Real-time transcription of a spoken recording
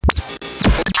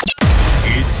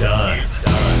time.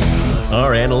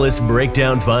 Our analysts break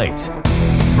down fights,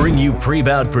 bring you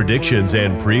pre-bout predictions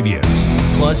and previews,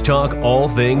 plus talk all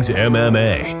things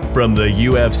MMA, from the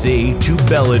UFC to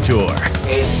Bellator,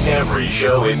 and every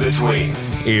show in between.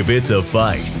 If it's a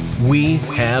fight, we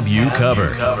have you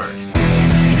covered.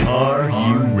 Are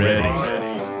you ready?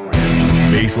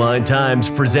 Baseline Times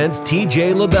presents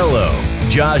TJ Labello,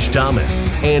 Josh Thomas,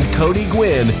 and Cody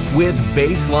Gwynn with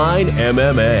Baseline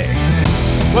MMA.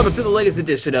 Welcome to the latest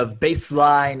edition of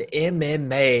Baseline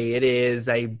MMA. It is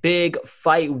a big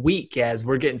fight week as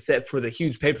we're getting set for the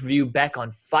huge pay-per-view back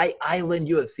on Fight Island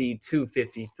UFC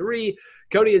 253.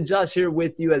 Cody and Josh here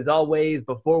with you as always.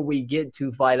 Before we get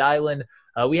to Fight Island,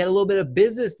 we had a little bit of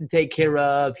business to take care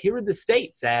of here in the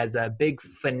States as a big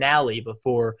finale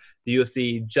before the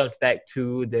UFC jumped back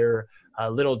to their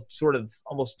little sort of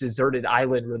almost deserted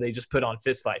island where they just put on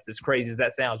fistfights. As crazy as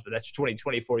that sounds, but that's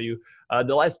 2020 for you.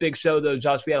 The last big show, though,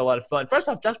 Josh, we had a lot of fun. First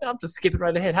off, Josh, man, I'm just skipping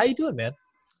right ahead. How you doing, man?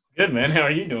 Good, man. How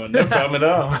are you doing? No problem at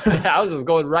all. I was just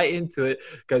going right into it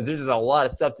because there's just a lot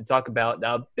of stuff to talk about.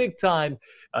 Now, big time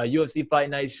UFC Fight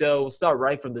Night show. We'll start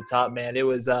right from the top, man. It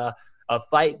was a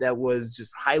fight that was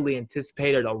just highly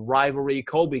anticipated, a rivalry.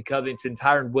 Colby Covington,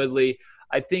 Tyron Woodley.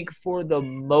 I think for the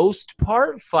most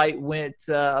part, fight went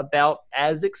about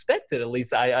as expected, at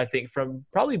least I think from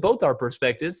probably both our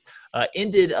perspectives.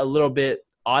 Ended a little bit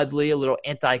oddly, a little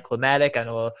anticlimactic. I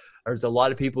know there's a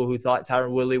lot of people who thought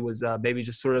Tyron Woodley was maybe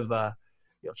just sort of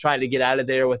trying to get out of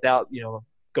there without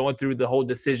going through the whole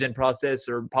decision process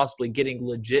or possibly getting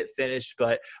legit finished.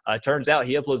 But turns out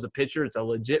he uploads a picture. It's a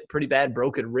legit pretty bad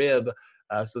broken rib.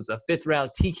 So it's a fifth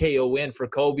round TKO win for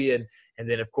Colby. And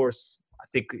then, of course, I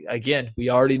think, again,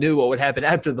 we already knew what would happen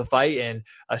after the fight. And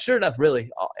sure enough, really,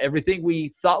 everything we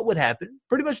thought would happen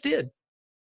pretty much did.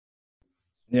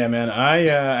 Yeah, man.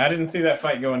 I didn't see that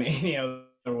fight going any other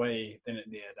way than it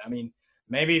did. I mean,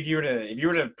 maybe if you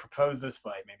were to propose this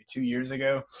fight maybe 2 years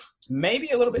ago, maybe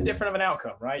a little bit different of an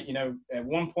outcome, right? At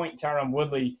one point, Tyron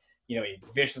Woodley, he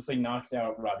viciously knocked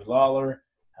out Robbie Lawler,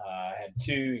 had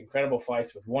two incredible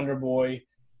fights with Wonder Boy,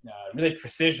 really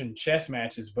precision chess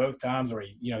matches both times where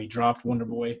he dropped Wonder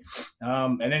Boy,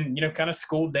 and then kind of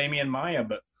schooled Damian Maia.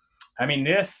 But I mean,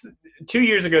 this 2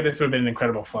 years ago, this would have been an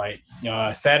incredible fight.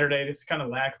 Saturday, this is kind of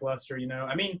lackluster.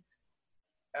 I mean.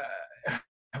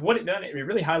 What it done, it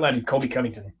really highlighted Colby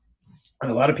Covington.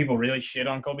 And a lot of people really shit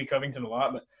on Colby Covington a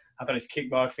lot, but I thought his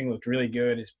kickboxing looked really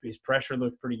good. His pressure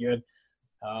looked pretty good.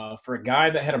 For a guy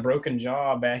that had a broken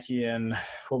jaw back in,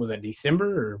 what was that,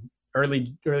 December or early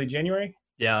January?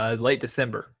 Yeah, late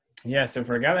December. Yeah, so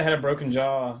for a guy that had a broken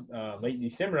jaw late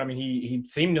December, I mean, he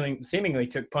seemingly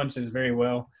took punches very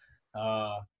well.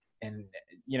 And,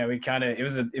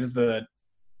 it was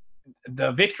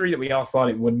the victory that we all thought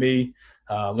it would be.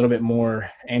 A little bit more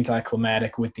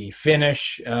anticlimactic with the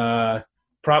finish.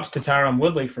 Props to Tyron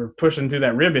Woodley for pushing through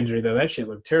that rib injury, though. That shit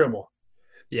looked terrible.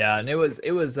 Yeah, and it was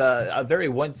a very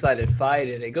one-sided fight,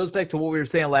 and it goes back to what we were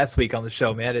saying last week on the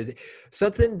show, man.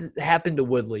 Something happened to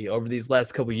Woodley over these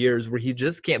last couple of years where he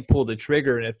just can't pull the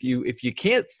trigger, and if you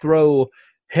can't throw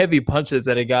heavy punches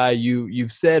at a guy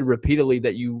you've said repeatedly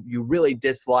that you really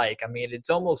dislike, I mean, it's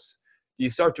almost – you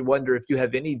start to wonder if you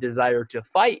have any desire to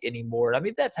fight anymore. I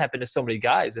mean, that's happened to so many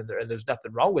guys, and there's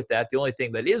nothing wrong with that. The only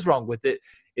thing that is wrong with it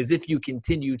is if you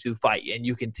continue to fight and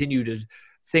you continue to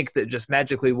think that just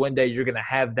magically one day you're going to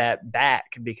have that back,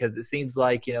 because it seems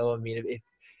like,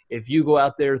 if you go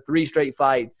out there 3 straight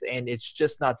fights and it's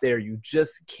just not there, you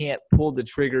just can't pull the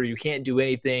trigger, you can't do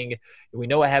anything. We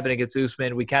know what happened against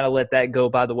Usman. We kind of let that go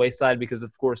by the wayside because,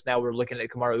 of course, now we're looking at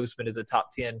Kamaru Usman as a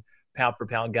top 10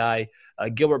 pound-for-pound guy.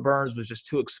 Gilbert Burns was just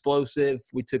too explosive.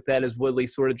 We took that as Woodley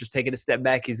sort of just taking a step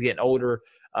back. He's getting older.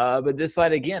 But this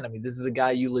fight, again, I mean, this is a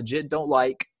guy you legit don't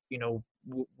like.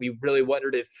 We really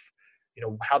wondered if,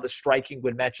 how the striking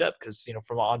would match up because,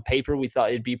 from on paper, we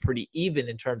thought it'd be pretty even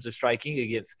in terms of striking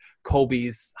against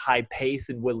Colby's high pace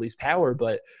and Woodley's power.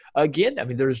 But, again, I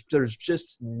mean, there's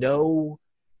just no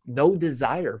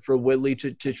desire for Woodley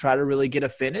to try to really get a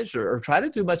finish or try to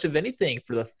do much of anything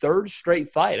for the third straight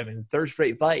fight. I mean, third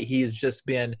straight fight, he has just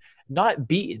been not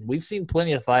beaten. We've seen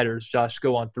plenty of fighters, Josh,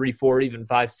 go on 3, 4, even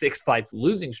 5, 6 fights,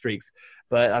 losing streaks.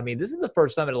 But, I mean, this is the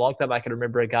first time in a long time I can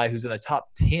remember a guy who's in the top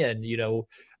 10,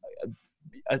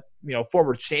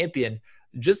 former champion,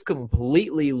 just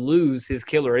completely lose his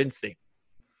killer instinct.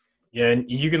 Yeah, and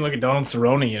you can look at Donald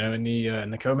Cerrone,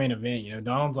 in the co-main event.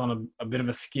 Donald's on a bit of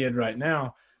a skid right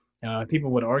now. People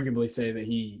would arguably say that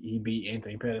he beat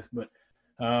Anthony Pettis, but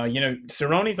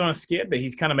Cerrone's on a skid, but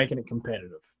he's kind of making it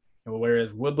competitive.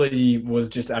 Whereas Woodley was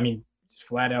just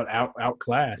flat out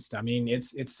outclassed. I mean,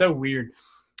 it's so weird.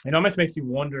 It almost makes you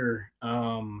wonder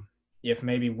if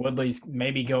maybe Woodley's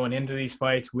maybe going into these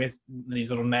fights with these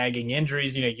little nagging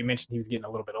injuries. You mentioned he was getting a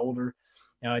little bit older.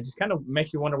 It just kind of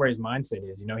makes you wonder where his mindset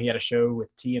is. He had a show with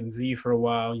TMZ for a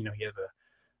while. He has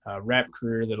a rap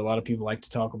career that a lot of people like to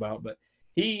talk about, but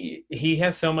he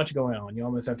has so much going on. You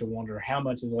almost have to wonder how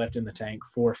much is left in the tank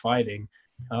for fighting.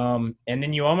 And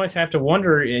then you almost have to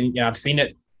wonder, and I've seen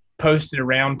it posted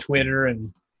around Twitter,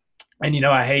 and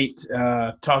I hate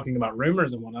talking about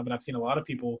rumors and whatnot, but I've seen a lot of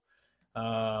people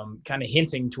kind of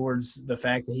hinting towards the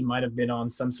fact that he might have been on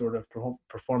some sort of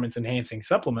performance-enhancing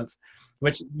supplements,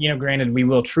 which, granted, we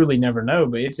will truly never know,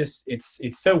 but it's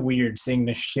so weird seeing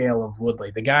the shell of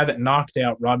Woodley, the guy that knocked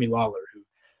out Robbie Lawler, who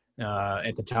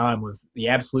at the time was the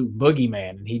absolute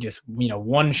boogeyman, and he just,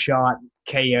 one shot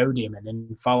KO'd him and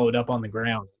then followed up on the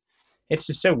ground. It's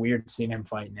just so weird seeing him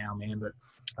fight now, man. But,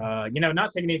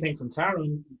 not taking anything from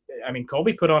Tyron, I mean,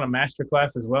 Colby put on a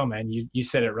masterclass as well, man. You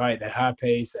said it right, that high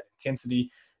pace, that intensity,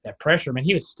 that pressure, man.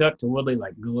 He was stuck to Woodley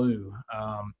like glue.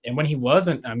 And when he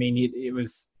wasn't, I mean, it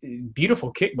was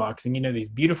beautiful kickboxing, these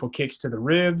beautiful kicks to the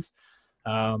ribs,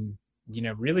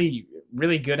 really,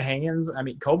 really good hands. I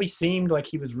mean, Colby seemed like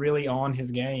he was really on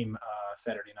his game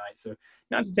Saturday night. So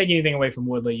not to take anything away from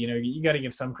Woodley, you got to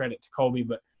give some credit to Colby.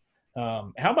 But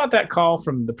how about that call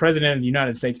from the president of the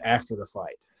United States after the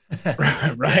fight?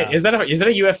 Right? Yeah. Is that a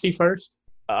UFC first?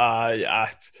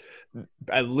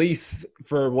 At least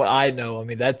for what I know. I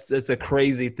mean, that's a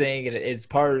crazy thing, and it's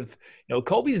part of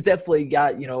Colby's definitely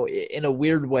got in a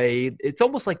weird way. It's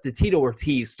almost like the Tito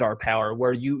Ortiz star power,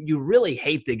 where you really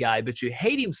hate the guy, but you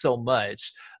hate him so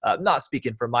much. Not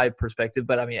speaking from my perspective,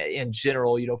 but I mean in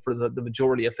general, for the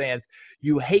majority of fans,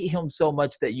 you hate him so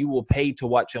much that you will pay to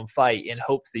watch him fight in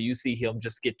hopes that you see him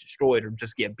just get destroyed or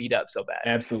just get beat up so bad.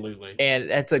 Absolutely. And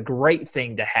that's a great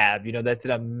thing to have. That's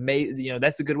an amazing.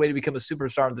 That's a good way to become a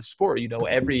superstar in the sport.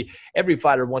 Every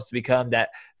fighter wants to become that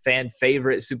fan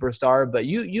favorite superstar, but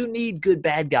you need good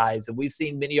bad guys, and we've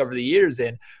seen many over the years.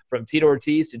 And from Tito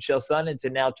Ortiz to Chael Sonnen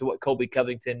to now to what Colby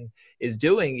Covington is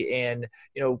doing, and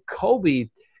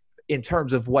Colby, in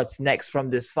terms of what's next from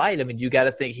this fight, I mean, you got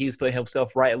to think he's putting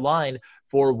himself right in line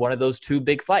for one of those two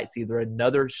big fights, either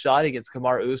another shot against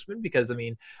Kamaru Usman, because, I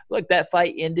mean, look, that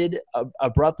fight ended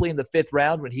abruptly in the 5th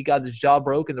round when he got his jaw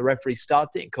broke and the referee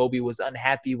stopped it, and Colby was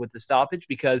unhappy with the stoppage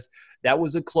because that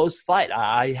was a close fight.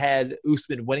 I had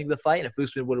Usman winning the fight, and if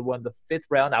Usman would have won the 5th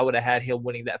round, I would have had him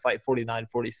winning that fight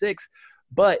 49-46,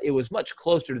 but it was much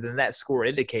closer than that score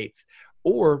indicates.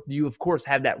 Or you, of course,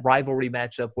 have that rivalry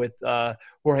matchup with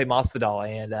Jorge Masvidal,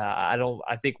 and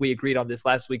I think we agreed on this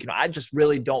last week. I just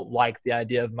really don't like the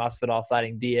idea of Masvidal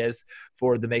fighting Diaz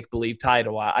for the make-believe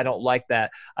title. I don't like that.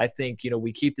 I think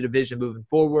we keep the division moving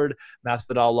forward.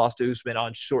 Masvidal lost to Usman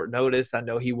on short notice. I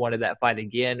know he wanted that fight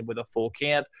again with a full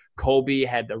camp. Colby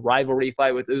had the rivalry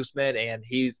fight with Usman, and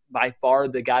he's by far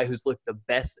the guy who's looked the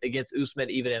best against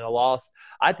Usman, even in a loss.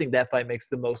 I think that fight makes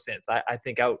the most sense. I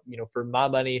think for my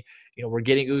money, we're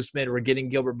getting Usman, we're getting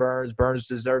Gilbert Burns. Burns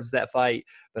deserves that fight.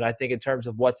 But I think in terms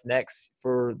of what's next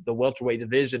for the welterweight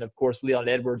division, of course, Leon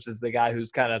Edwards is the guy who's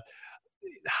kind of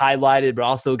highlighted, but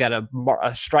also got a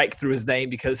strike through his name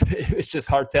because it's just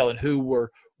hard telling who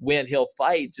or when he'll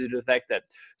fight due to the fact that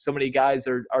so many guys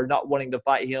are not wanting to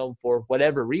fight him for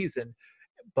whatever reason.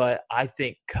 But I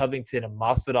think Covington and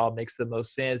Masvidal makes the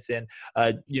most sense. And,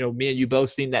 me and you both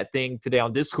seen that thing today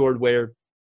on Discord where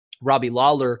Robbie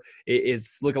Lawler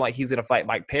is looking like he's going to fight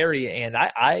Mike Perry. And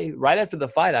I right after the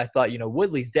fight, I thought,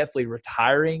 Woodley's definitely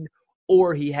retiring,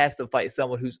 or he has to fight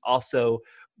someone who's also,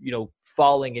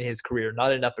 falling in his career,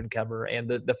 not an up-and-comer. And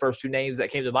the first two names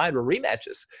that came to mind were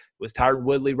rematches. Was Tyron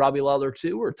Woodley, Robbie Lawler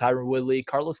 2, or Tyron Woodley,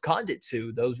 Carlos Condit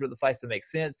 2? Those were the fights that make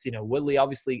sense. Woodley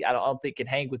obviously I don't think can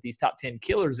hang with these top 10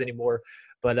 killers anymore,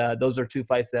 but those are two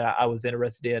fights that I was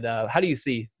interested in. How do you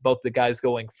see both the guys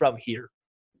going from here?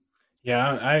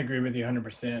 Yeah, I agree with you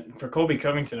 100%. For Colby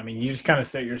Covington, I mean, you just kind of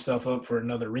set yourself up for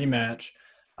another rematch,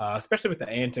 especially with the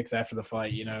antics after the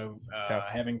fight,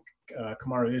 having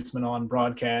Kamaru Usman on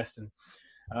broadcast. And,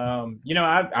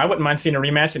 I wouldn't mind seeing a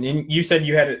rematch. And you said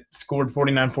you had it scored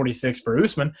 49-46 for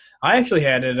Usman. I actually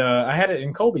had it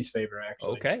in Colby's favor,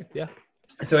 actually. Okay, yeah.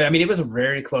 So, I mean, it was a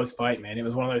very close fight, man. It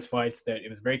was one of those fights that it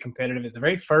was very competitive. It's the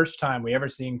very first time we ever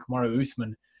seen Kamaru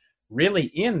Usman really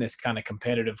in this kind of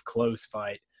competitive, close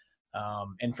fight.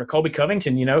 And for Colby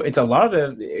Covington, it's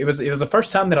it was the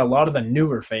first time that a lot of the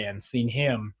newer fans seen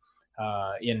him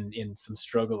in some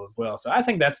struggle as well. So I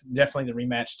think that's definitely the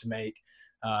rematch to make.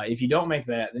 If you don't make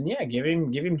that, then yeah, give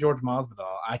him George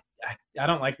Masvidal. I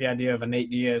don't like the idea of a Nate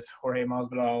Diaz Jorge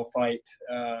Masvidal fight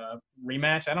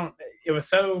rematch. It was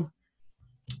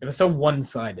so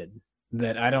one-sided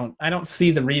that I don't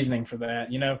see the reasoning for that.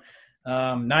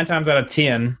 9 times out of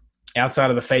 10, outside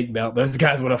of the fake belt, those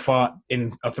guys would have fought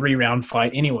in a 3-round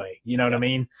fight anyway. You know what I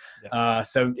mean? Yeah.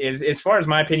 So as far as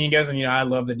my opinion goes, and I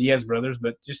love the Diaz brothers,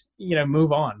 but just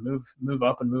move on, move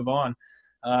up, and move on.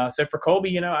 So for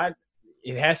Colby,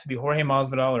 it has to be Jorge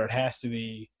Masvidal or it has to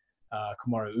be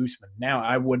Kamaru Usman. Now,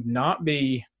 I would not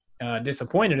be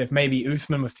disappointed if maybe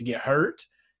Usman was to get hurt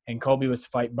and Colby was to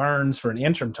fight Burns for an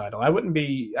interim title. I wouldn't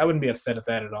be upset at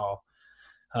that at all.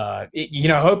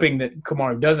 Hoping that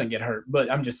Kamaru doesn't get hurt,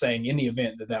 but I'm just saying in the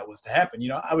event that was to happen,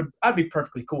 I'd be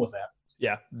perfectly cool with that.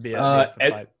 Yeah.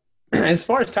 As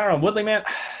far as Tyron Woodley, man,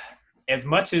 as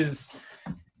much as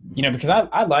because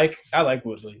I like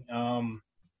Woodley.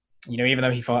 Even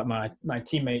though he fought my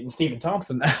teammate Stephen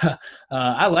Thompson,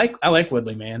 I like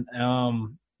Woodley, man.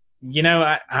 I'm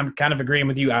kind of agreeing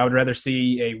with you. I would rather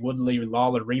see a Woodley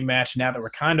Lawler rematch now that we're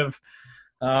kind of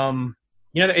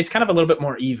it's kind of a little bit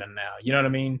more even now. You know what I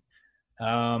mean?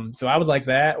 So I would like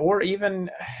that, or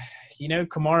even,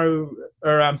 Tyron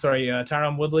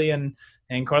Woodley and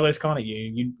Carlos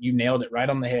Conague. You nailed it right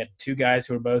on the head. 2 guys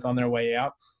who are both on their way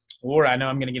out. Or I know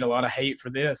I'm going to get a lot of hate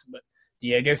for this, but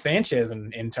Diego Sanchez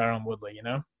and Tyron Woodley.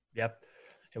 Yep.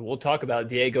 And we'll talk about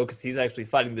Diego because he's actually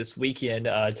fighting this weekend.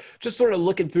 Just sort of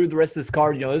looking through the rest of this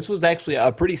card, this was actually a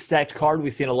pretty stacked card.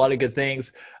 We've seen a lot of good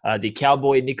things. The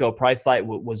Cowboy Nico Price fight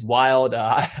was wild.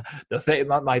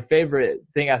 My favorite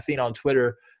thing I've seen on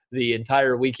Twitter the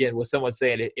entire weekend was someone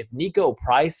saying, if Nico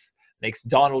Price makes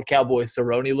Donald Cowboy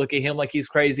Cerrone look at him like he's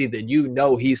crazy, then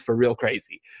he's for real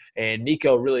crazy. And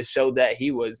Nico really showed that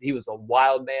he was a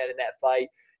wild man in that fight.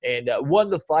 And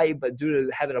won the fight, but due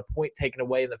to having a point taken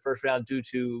away in the first round due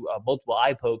to multiple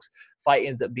eye pokes, fight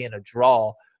ends up being a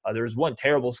draw. There was one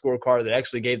terrible scorecard that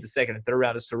actually gave the second and third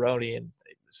round to Cerrone. And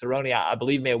Cerrone, I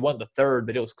believe, may have won the third,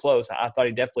 but it was close. I thought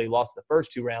he definitely lost the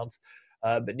first 2 rounds.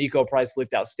 But Nico Price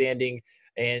looked outstanding.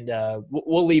 And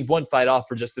we'll leave one fight off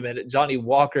for just a minute. Johnny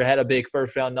Walker had a big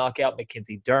first-round knockout.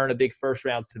 Mackenzie Dern, a big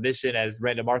first-round submission as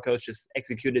Randa Marcos just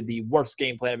executed the worst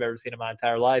game plan I've ever seen in my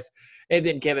entire life. And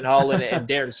then Kevin Holland and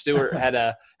Darren Stewart had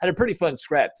a pretty fun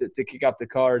scrap to kick off the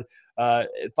card.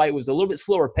 Fight was a little bit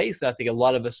slower paced than I think a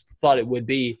lot of us thought it would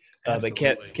be. But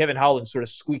Kevin Holland sort of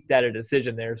squeaked out a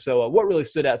decision there. So what really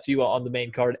stood out to you on the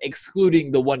main card,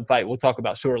 excluding the one fight we'll talk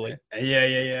about shortly?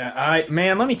 Yeah.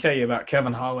 Let me tell you about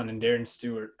Kevin Holland and Darren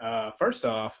Stewart. First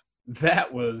off,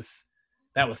 that was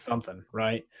something,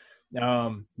 right?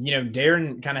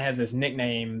 Darren kind of has this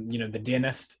nickname, the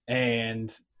dentist,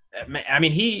 and I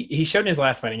mean he showed in his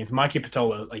last fight against Mikey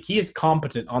Patola, like he is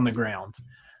competent on the ground.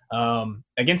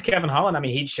 Against Kevin Holland, I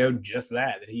mean, he showed just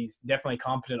that he's definitely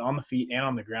competent on the feet and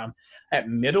on the ground. At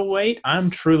middleweight, I'm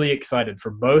truly excited for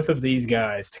both of these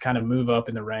guys to kind of move up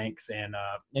in the ranks and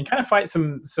kind of fight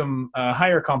some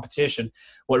higher competition.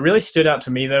 What really stood out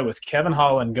to me, though, was Kevin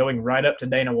Holland going right up to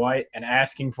Dana White and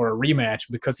asking for a rematch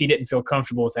because he didn't feel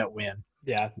comfortable with that win.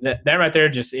 Yeah, that right there,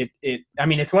 just I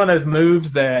mean, it's one of those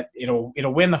moves that it'll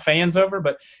win the fans over,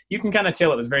 but you can kind of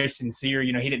tell it was very sincere.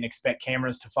 He didn't expect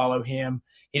cameras to follow him.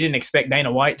 He didn't expect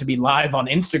Dana White to be live on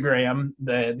Instagram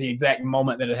the exact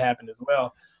moment that it happened as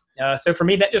well. So for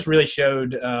me, that just really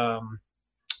showed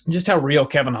just how real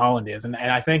Kevin Holland is, and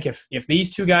I think if these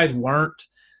 2 guys weren't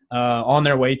on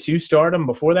their way to stardom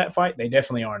before that fight, they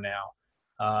definitely are now.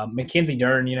 Mackenzie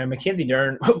Dern,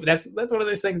 that's one of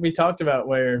those things we talked about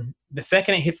where the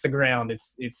second it hits the ground,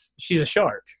 she's a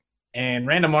shark. And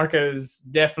Randa Marcos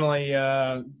definitely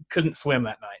couldn't swim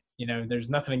that night. There's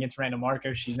nothing against Randa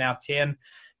Marcos. She's now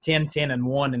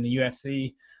 10-1 in the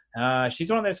UFC. She's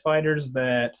one of those fighters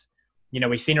that,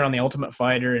 we've seen her on The Ultimate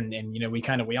Fighter and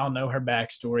we all know her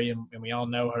backstory and we all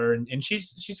know her. And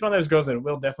she's one of those girls that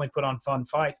will definitely put on fun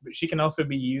fights, but she can also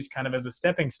be used kind of as a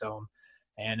stepping stone.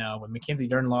 And when Mackenzie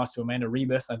Dern lost to Amanda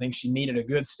Ribas, I think she needed a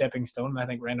good stepping stone, and I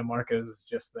think Randa Marcos was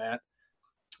just that.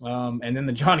 And then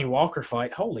the Johnny Walker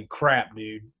fight, holy crap,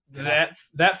 dude. That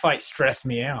fight stressed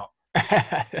me out.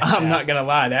 I'm not going to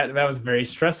lie. That was very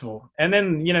stressful. And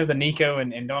then, the Nico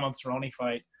and Donald Cerrone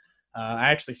fight,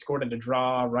 I actually scored it a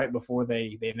draw right before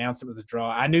they announced it was a draw.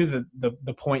 I knew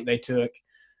the point they took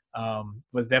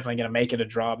was definitely going to make it a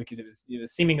draw because it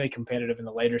was seemingly competitive in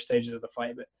the later stages of the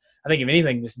fight. But I think if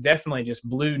anything, this definitely just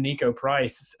blew Nico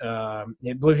Price.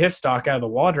 It blew his stock out of the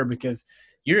water because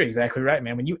you're exactly right,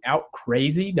 man. When you out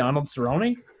crazy Donald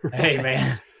Cerrone, hey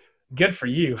man, good for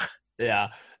you. Yeah,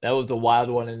 that was a wild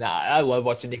one, and I love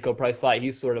watching Nico Price fight.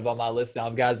 He's sort of on my list now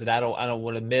of guys that I don't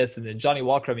want to miss. And then Johnny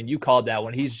Walker, I mean, you called that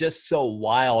one. He's just so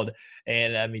wild,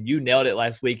 and I mean, you nailed it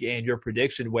last week in your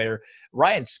prediction where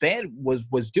Ryan Spann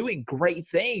was doing great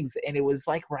things, and it was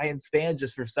like Ryan Spann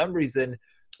just for some reason.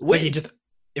 It's like he just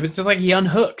It was just like he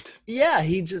unhooked. Yeah,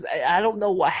 I don't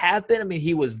know what happened. I mean,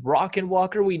 he was rocking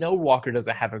Walker. We know Walker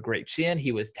doesn't have a great chin.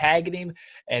 He was tagging him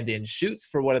and then shoots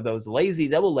for one of those lazy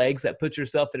double legs that puts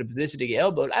yourself in a position to get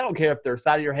elbowed. I don't care if they're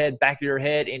side of your head, back of your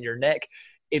head, in your neck.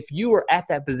 If you are at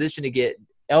that position to get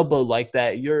elbowed like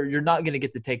that, you're not going to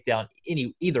get the takedown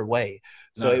either way.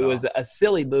 So it was a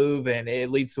silly move, and it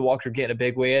leads to Walker getting a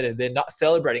big win and then not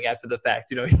celebrating after the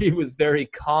fact. He was very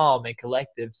calm and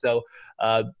collective. So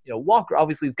Walker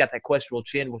obviously has got that questionable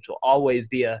chin, which will always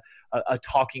be a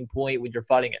talking point when you're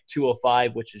fighting at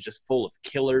 205, which is just full of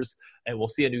killers. And we'll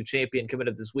see a new champion coming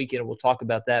up this weekend, and we'll talk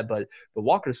about that. But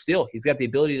Walker he's got the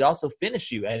ability to also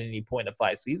finish you at any point of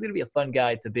fight. So he's going to be a fun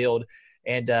guy to build.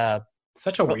 And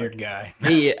such a weird guy.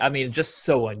 Just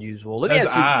so unusual.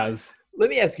 Let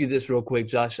me ask you this real quick,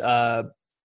 Josh.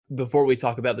 Before we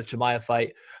talk about the Chimaev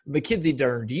fight, Mackenzie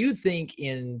Dern, do you think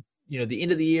in the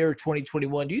end of the year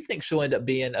 2021, do you think she'll end up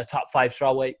being a top 5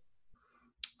 strawweight?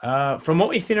 From what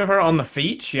we've seen of her on the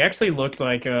feet, she actually looked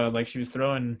like she was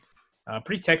throwing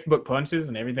pretty textbook punches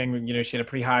and everything. She had a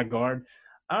pretty high guard.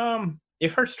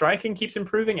 If her striking keeps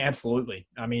improving, absolutely.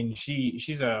 I mean,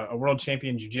 she's a world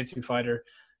champion jiu-jitsu fighter.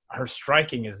 Her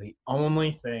striking is the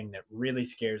only thing that really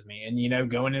scares me.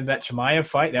 And, going into that Chimaev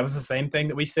fight, that was the same thing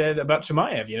that we said about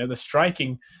Chimaev. The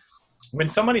striking, when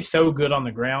somebody's so good on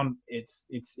the ground, it's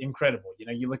incredible.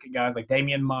 You look at guys like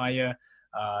Damian Maia,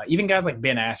 even guys like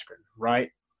Ben Askren, right?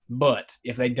 But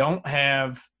if they don't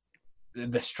have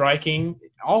the striking,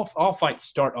 all fights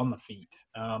start on the feet.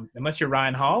 Unless you're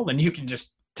Ryan Hall, then you can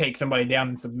just take somebody down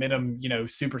and submit them,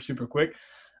 super, super quick.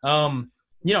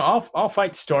 All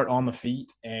fights start on the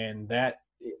feet, and that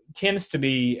tends to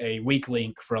be a weak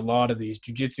link for a lot of these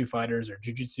jiu-jitsu fighters or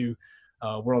jiu-jitsu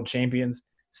world champions.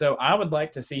 So I would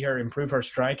like to see her improve her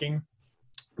striking,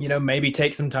 maybe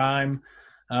take some time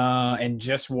and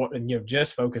just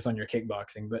focus on your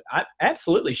kickboxing. But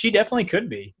absolutely, she definitely could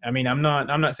be. I mean, I'm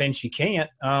not saying she can't.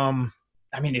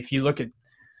 If you look at,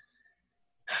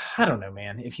 I don't know,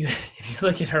 man. If you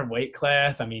look at her weight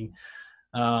class, I mean,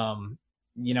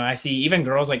 I see even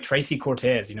girls like Tracy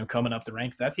Cortez, coming up the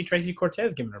ranks. I see Tracy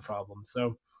Cortez giving her problems.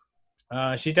 So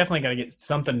she's definitely got to get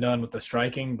something done with the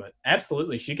striking. But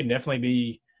absolutely, she can definitely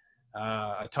be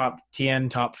a top 10,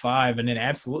 top 5, and then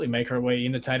absolutely make her way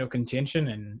into title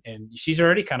contention. And she's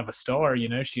already kind of a star.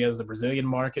 She has the Brazilian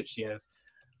market. She has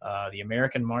the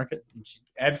American market. She's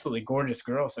absolutely gorgeous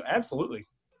girl. So absolutely.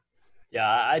 Yeah,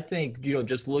 I think,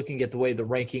 just looking at the way the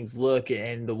rankings look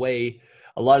and the way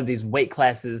a lot of these weight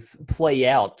classes play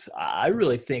out, I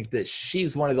really think that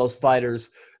she's one of those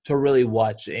fighters to really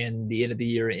watch in the end of the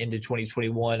year into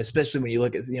 2021, especially when you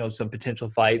look at, some potential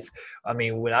fights. I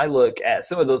mean, when I look at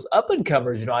some of those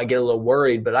up-and-comers, I get a little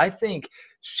worried, but I think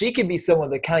she could be someone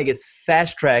that kind of gets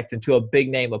fast-tracked into a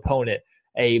big-name opponent,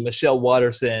 a Michelle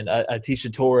Watterson, a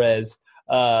Tisha Torres.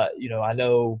 I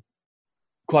know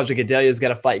Claudia Gadelia's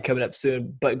got a fight coming up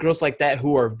soon, but girls like that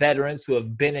who are veterans, who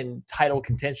have been in title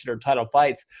contention or title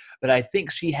fights. But I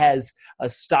think she has a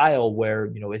style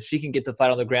where, if she can get the fight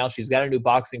on the ground, she's got a new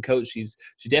boxing coach. She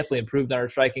definitely improved on her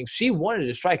striking. She wanted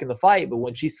to strike in the fight, but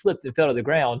when she slipped and fell to the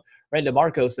ground, Randa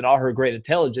Marcos and all her great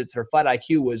intelligence, her fight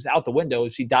IQ was out the window.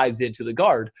 She dives into the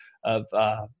guard of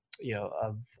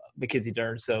Mackenzie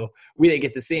Dern. So we didn't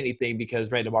get to see anything because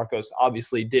Randa Marcos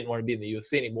obviously didn't want to be in the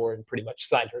UFC anymore and pretty much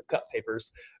signed her cut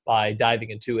papers by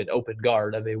diving into an open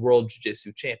guard of a world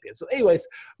jiu-jitsu champion. So anyways,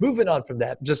 moving on from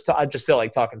that, I just feel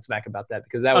like talking smack about that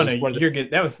because that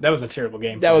was a terrible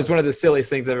game. That was one of the silliest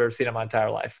things I've ever seen in my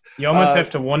entire life. You almost have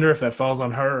to wonder if that falls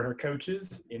on her or her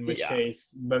coaches, in which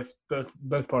case both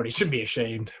parties should be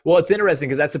ashamed. Well, it's interesting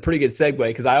because that's a pretty good segue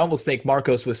because I almost think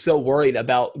Marcos was so worried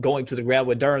about going to the ground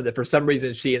with Dern that for some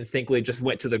reason she instinctively just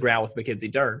went to the ground with Mackenzie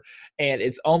Dern. And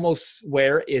it's almost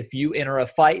where if you enter a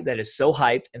fight that is so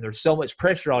hyped and there's so much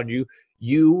pressure on you,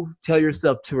 you tell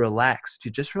yourself to relax,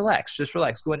 just relax,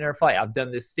 go in there and fight. I've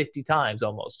done this 50 times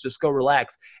almost. Just go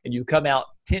relax. And you come out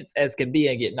tense as can be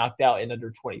and get knocked out in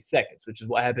under 20 seconds, which is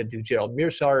what happened to Gerald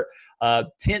Meerschaert.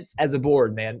 Tense as a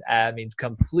board, man. I mean,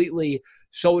 completely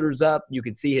shoulders up. You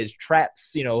could see his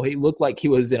traps. He looked like he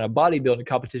was in a bodybuilding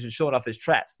competition showing off his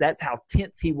traps. That's how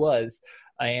tense he was.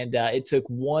 And it took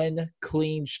one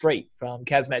clean straight from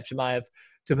Kazmat Chimaev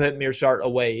to put Meerschaert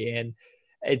away. And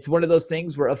it's one of those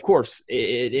things where, of course,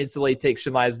 it instantly takes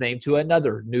Chimaev's name to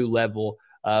another new level.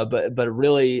 But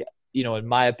really, in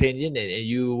my opinion, and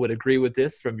you would agree with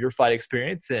this from your fight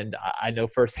experience, and I know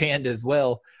firsthand as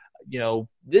well,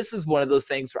 this is one of those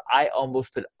things where I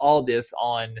almost put all this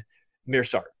on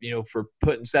Meerschaert, for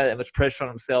putting that much pressure on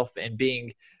himself and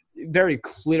being very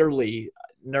clearly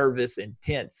nervous and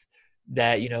tense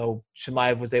that,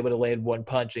 Chimaev was able to land one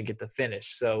punch and get the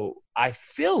finish. So I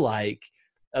feel like,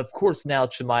 of course, now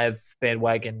Chimaev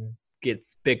bandwagon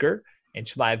gets bigger and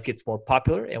Chimaev gets more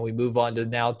popular, and we move on to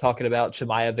now talking about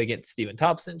Chimaev against Stephen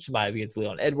Thompson, Chimaev against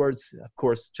Leon Edwards. Of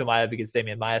course, Chimaev against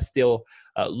Damian Maia still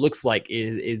looks like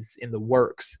is in the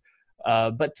works.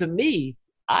 But to me,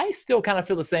 I still kind of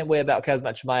feel the same way about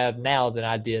Khamzat Chimaev now than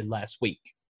I did last week.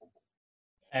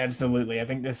 Absolutely. I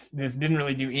think this didn't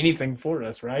really do anything for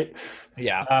us, right?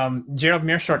 Yeah. Gerald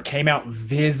Meerschaert came out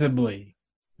visibly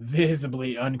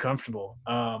uncomfortable.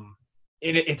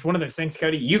 It's one of those things,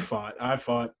 Cody, you fought, I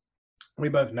fought. We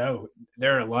both know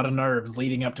there are a lot of nerves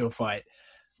leading up to a fight.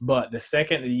 But the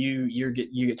second that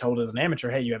you get told as an amateur,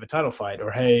 hey, you have a title fight,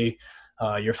 or hey,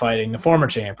 you're fighting the former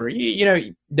champ, or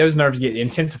those nerves get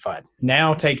intensified.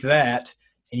 Now take that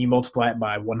and you multiply it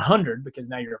by 100, because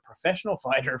now you're a professional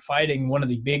fighter fighting one of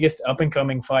the biggest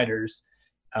up-and-coming fighters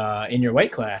in your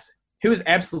weight class, who is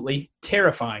absolutely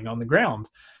terrifying on the ground.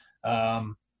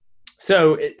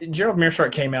 So Gerald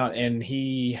Meerschaert came out, and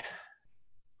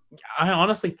I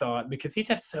honestly thought, because he's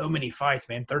had so many fights,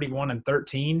 man,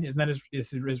 31-13, isn't that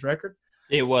his record?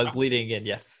 It was leading in,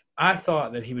 yes. I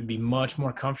thought that he would be much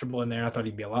more comfortable in there. I thought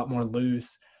he'd be a lot more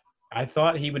loose. I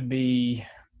thought he would be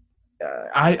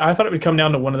I thought it would come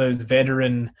down to one of those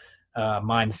veteran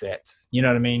mindsets. You know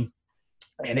what I mean?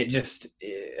 And it's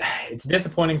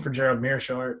disappointing for Gerald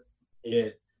Meerschaert.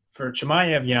 For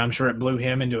Chimaev, I'm sure it blew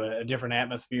him into a different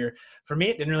atmosphere. For me,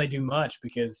 it didn't really do much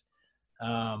because,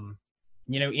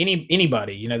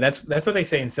 anybody, that's what they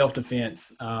say in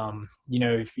self-defense.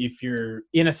 If you're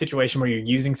in a situation where you're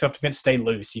using self-defense, stay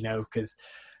loose, because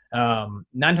 9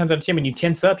 times out of 10, when you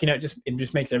tense up, it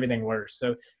just makes everything worse.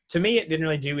 So to me, it didn't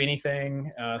really do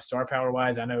anything star power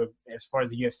wise. I know as far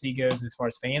as the UFC goes and as far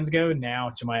as fans go, now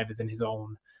Chimaev is in his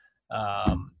own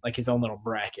his own little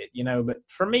bracket, but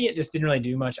for me, it just didn't really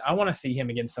do much. I want to see him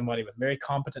against somebody with very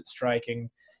competent striking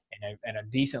and a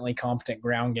decently competent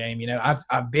ground game.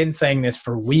 I've been saying this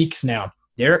for weeks now.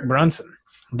 Derek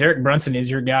Brunson is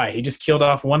your guy. He just killed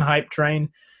off one hype train.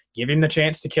 Give him the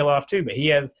chance to kill off two, but he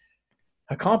has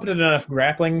a competent enough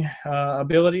grappling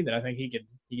ability that I think he could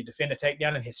defend a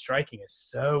takedown, and his striking is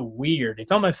so weird.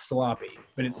 It's almost sloppy,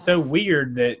 but it's so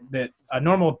weird that a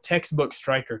normal textbook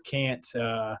striker can't,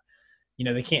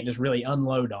 they can't just really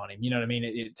unload on him. You know what I mean?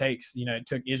 It takes, it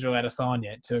took Israel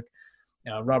Adesanya, it took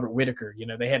Robert Whittaker.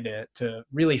 They had to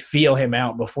really feel him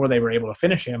out before they were able to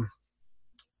finish him.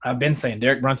 I've been saying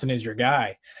Derek Brunson is your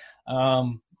guy.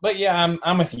 But yeah,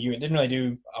 I'm with you. It didn't really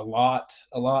do a lot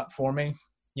for me.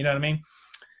 You know what I mean?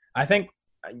 I think,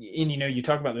 and you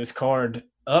talk about this card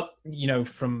up,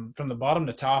 from the bottom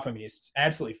to top. I mean, it's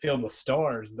absolutely filled with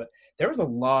stars, but there was a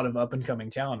lot of up and coming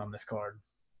talent on this card.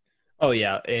 Oh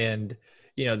yeah, and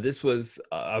this was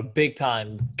a big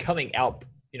time coming out,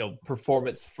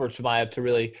 performance for Chimaev to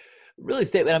really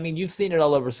state. I mean, you've seen it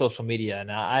all over social media,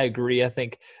 and I agree. I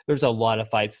think there's a lot of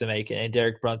fights to make, and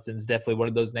Derek Brunson's definitely one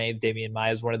of those names. Damian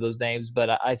Maia is one of those names, but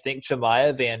I think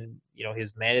Chimaev and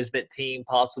his management team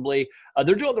possibly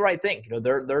they're doing the right thing.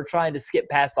 They're trying to skip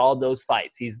past all those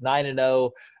fights. He's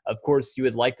 9-0. Of course, you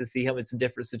would like to see him in some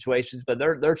different situations, but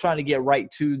they're trying to get right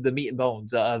to the meat and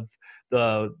bones of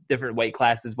the different weight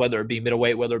classes, whether it be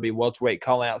middleweight, whether it be welterweight,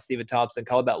 calling out Stephen Thompson,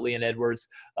 calling out Leon Edwards.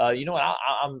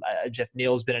 Jeff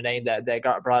Neal's been a name that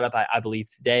got brought up, I believe,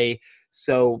 today.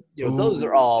 So, those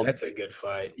are all – that's a good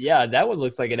fight. Yeah, that one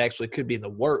looks like it actually could be in the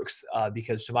works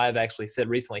because Chimaev actually said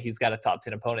recently he's got a top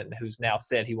 10 opponent who's now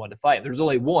said he wanted to fight. There's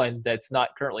only one that's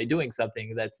not currently doing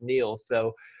something. That's Neal.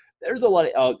 So there's a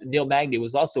lot of Neil Magny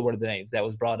was also one of the names that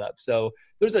was brought up. So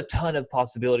there's a ton of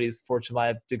possibilities for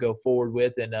Chimaev to go forward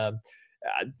with. And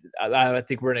I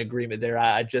think we're in agreement there.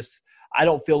 I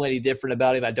don't feel any different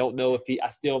about him. I don't know if I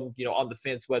still, on the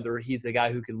fence whether he's a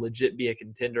guy who could legit be a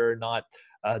contender or not.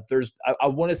 I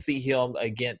want to see him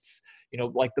against,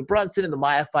 like the Brunson and the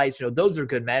Maia fights. Those are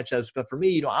good matchups. But for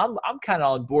me, I'm kind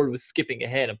of on board with skipping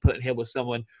ahead and putting him with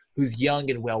someone who's young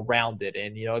and well-rounded.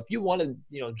 And, if you want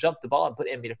to, jump the ball and put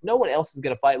him, if no one else is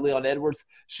going to fight Leon Edwards,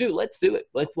 shoot, let's do it.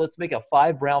 Let's make a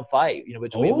 5-round fight,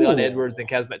 between Leon Edwards and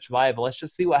Khamzat Chimaev. And let's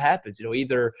just see what happens.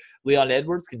 Either Leon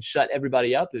Edwards can shut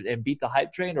everybody up and beat the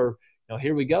hype train, or,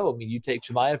 here we go. I mean, you take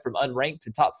Chimaev from unranked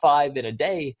to top 5 in a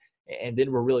day, and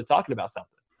then we're really talking about something.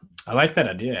 I like that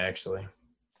idea, actually.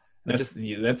 That's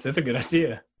a good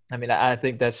idea. I mean, I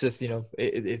think that's just,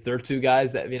 if there are two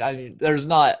guys that, there's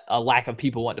not a lack of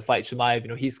people wanting to fight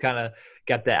Chimaev. He's kind of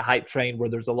got that hype train where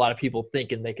there's a lot of people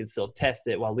thinking they can still test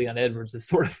it, while Leon Edwards is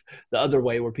sort of the other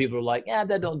way where people are like,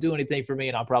 that don't do anything for me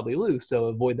and I'll probably lose. So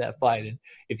avoid that fight. And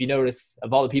if you notice,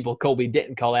 of all the people Colby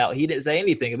didn't call out, he didn't say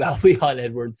anything about Leon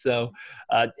Edwards. So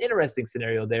interesting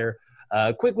scenario there.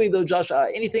 Quickly though, Josh,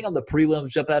 anything on the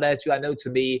prelims jump out at you? I know to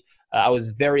me, I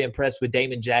was very impressed with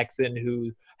Damon Jackson,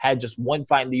 who had just one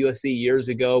fight in the UFC years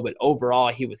ago, but overall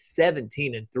he was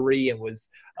 17-3 and was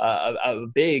a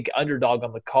big underdog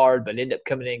on the card, but ended up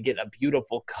coming in and getting a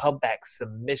beautiful comeback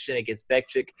submission against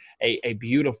Bekchik, a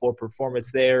beautiful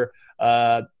performance there.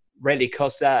 Randy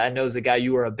Costa, I know, is a guy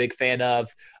you were a big fan of,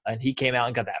 and he came out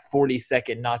and got that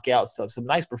 40-second knockout. So some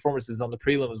nice performances on the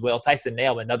prelim as well. Tyson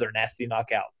Nam, another nasty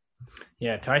knockout.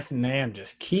 Yeah, Tyson Nam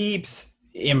just keeps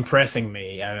impressing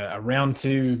me. Round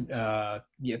two,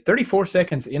 34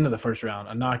 seconds into the first round,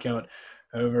 a knockout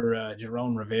over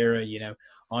Jerome Rivera.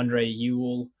 Andre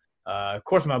Ewell. Of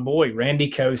course, my boy Randy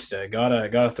Costa.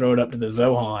 Gotta throw it up to the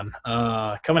Zohan.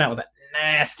 Coming out with that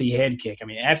nasty head kick. I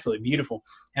mean, absolutely beautiful.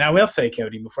 And I will say,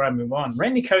 Cody, before I move on,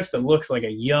 Randy Costa looks like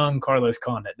a young Carlos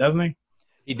Condit, doesn't he?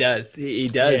 He does. He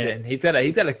does, yeah. And he's got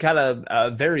a kind of a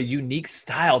very unique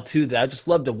style too that I just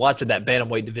love to watch in that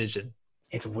bantamweight division.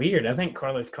 It's weird. I think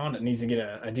Carlos Condit needs to get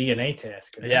a DNA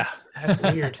test. Yeah, that's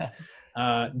weird.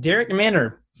 Derek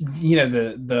Minner,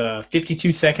 the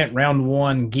 52-second round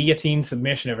one guillotine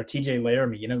submission over TJ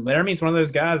Laramie. Laramie's one of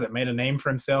those guys that made a name for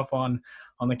himself on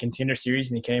the Contender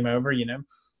Series, and he came over.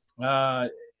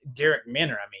 Derek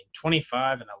Minner,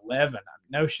 25-11.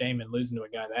 No shame in losing to a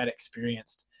guy that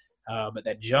experienced. But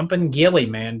that jumping Gilly,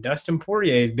 man, Dustin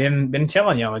Poirier's been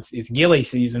telling y'all it's Gilly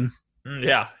season.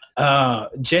 Yeah.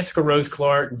 Jessica Rose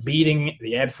Clark beating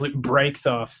the absolute brakes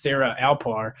off Sarah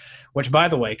Alpar, which, by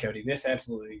the way, Cody, this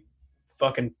absolutely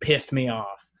fucking pissed me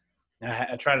off.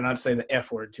 I try to not say the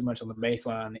F word too much on the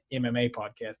Baseline MMA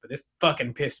podcast, but this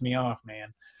fucking pissed me off,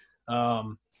 man.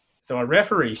 So a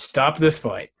referee stopped this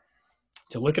fight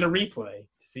to look at a replay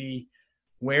to see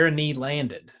where a knee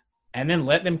landed, and then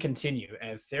let them continue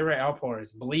as Sarah Alpar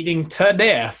is bleeding to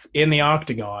death in the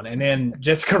octagon, and then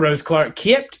Jessica Rose Clark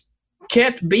kept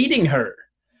beating her.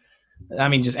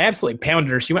 Just absolutely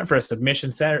pounded her. She went for a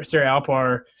submission. Sarah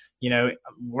Alpar,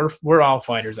 we're all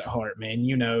fighters at heart, man.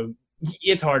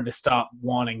 It's hard to stop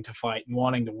wanting to fight and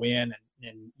wanting to win.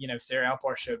 And Sarah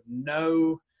Alpar showed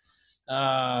no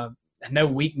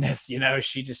weakness.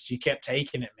 She kept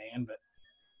taking it, man. But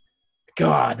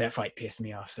God, that fight pissed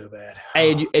me off so bad.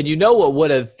 Hey, and you know what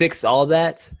would have fixed all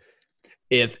that?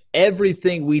 If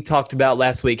everything we talked about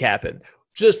last week happened.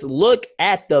 Just look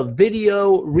at the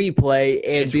video replay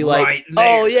and it's be like, right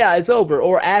there. "Oh yeah, it's over."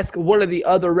 Or ask one of the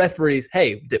other referees,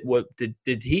 "Hey,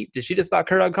 did she just knock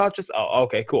her unconscious?" Oh,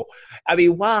 okay, cool.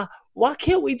 Why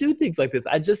can't we do things like this?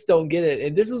 I just don't get it.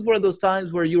 And this is one of those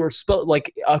times where you were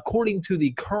according to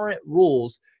the current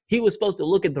rules, he was supposed to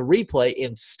look at the replay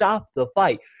and stop the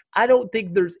fight. I don't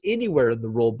think there's anywhere in the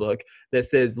rule book that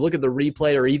says look at the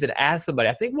replay or even ask somebody.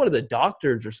 I think one of the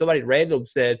doctors or somebody random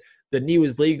said the knee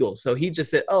was legal. So he just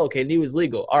said, oh, okay, knee was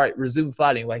legal. All right, resume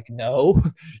fighting. Like, no,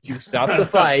 you stopped the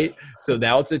fight. So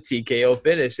now it's a TKO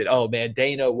finish. And, oh, man,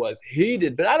 Dana was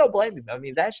heated. But I don't blame him.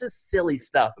 That's just silly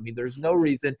stuff. There's no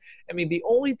reason. The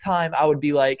only time I would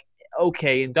be like,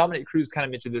 okay, and Dominic Cruz kind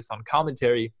of mentioned this on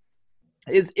commentary,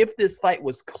 is if this fight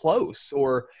was close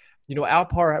or,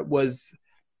 Alpar was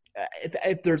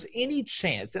if there's any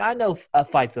chance, and I know a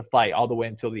fight's a fight all the way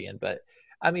until the end, but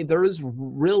there is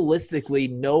realistically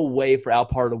no way for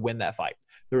Alpar to win that fight.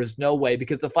 There is no way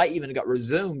because the fight even got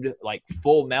resumed like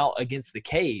full mount against the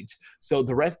cage. So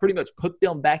the ref pretty much put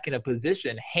them back in a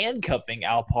position, handcuffing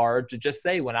Alpar to just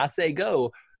say, when I say go,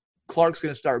 Clark's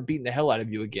going to start beating the hell out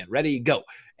of you again. Ready, go.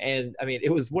 And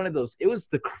it was one of those, it was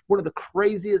one of the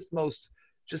craziest, most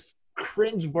just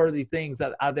cringe-worthy things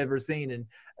that I've ever seen. And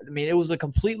it was a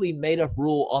completely made-up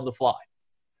rule on the fly.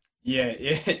 Yeah,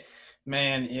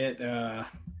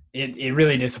 it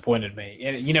really disappointed me.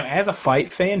 And, as a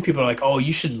fight fan, people are like, oh,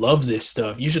 you should love this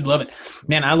stuff. You should love it.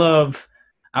 Man, I love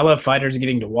fighters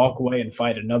getting to walk away and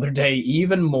fight another day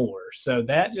even more. So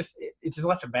that just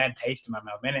left a bad taste in my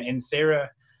mouth, man. And Sarah,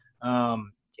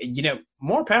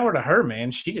 more power to her,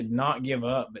 man. She did not give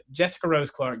up. But Jessica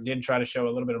Rose Clark did try to show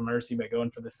a little bit of mercy by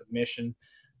going for the submission.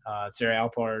 Sarah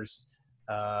Alpar's,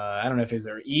 I don't know if it was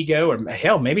her ego or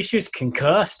hell, maybe she was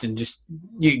concussed and just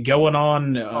going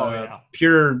on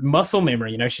pure muscle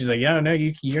memory. She's like, "Oh no,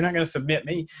 you're not going to submit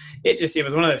me." It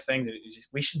was one of those things that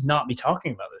we should not be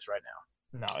talking about this right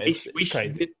now. No, it's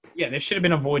crazy. This should have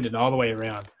been avoided all the way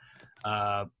around.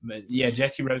 But yeah,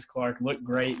 Jessie Rose Clark looked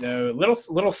great though.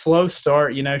 Little slow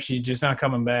start. She's just not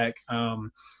coming back.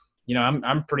 I'm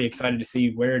pretty excited to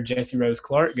see where Jessie Rose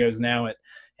Clark goes now at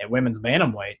women's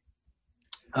bantamweight.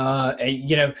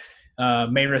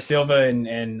 Mayra Silva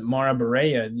and Mara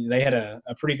Barea, they had a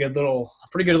pretty good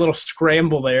little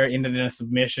scramble there, ended in a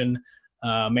submission.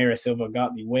 Mayra Silva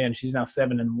got the win. She's now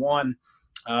 7-1.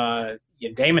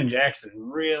 Damon Jackson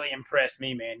really impressed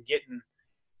me, man, getting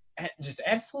just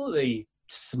absolutely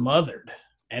smothered.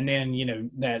 And then,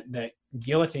 that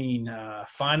guillotine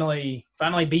finally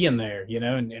being there,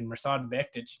 and Mirsad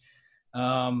Bektic,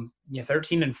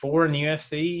 13-4 in the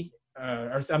UFC.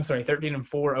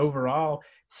 13-4 overall.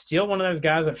 Still one of those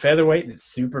guys at featherweight that's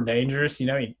super dangerous.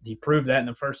 He proved that in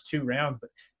the first 2 rounds, but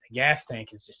the gas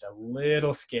tank is just a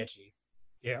little sketchy.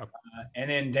 Yeah. And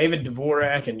then David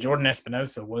Dvorak and Jordan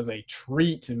Espinosa was a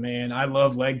treat. Man, I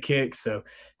love leg kicks. So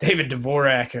David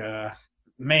Dvorak,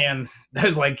 man,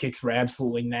 those leg kicks were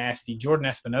absolutely nasty. Jordan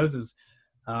Espinosa's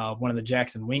one of the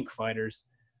Jackson Wink fighters.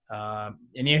 And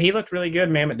he looked really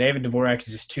good, man, but David Dvorak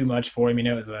is just too much for him.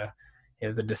 It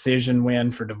was a decision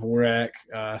win for Dvorak.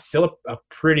 Still a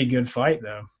pretty good fight,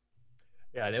 though.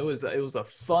 Yeah, and it was a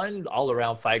fun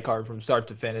all-around fight card from start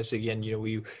to finish. Again,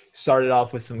 we started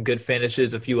off with some good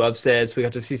finishes, a few upsets. We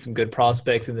got to see some good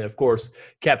prospects, and then, of course,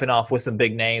 capping off with some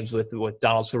big names with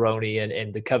Donald Cerrone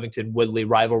and the Covington-Woodley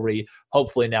rivalry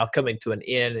hopefully now coming to an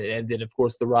end. And then, of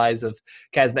course, the rise of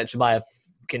Kazmat Chimaev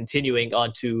continuing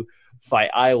onto Fight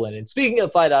Island. And speaking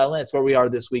of Fight Island, that's where we are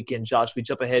this weekend, Josh. We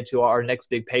jump ahead to our next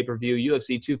big pay-per-view.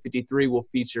 UFC 253 will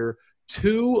feature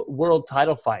 2 world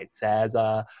title fights as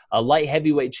a light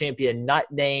heavyweight champion not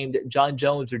named John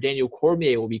Jones or Daniel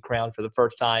Cormier will be crowned for the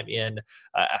first time in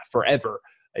forever.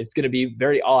 It's going to be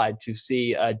very odd to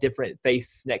see a different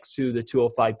face next to the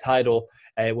 205 title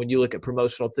when you look at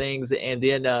promotional things. And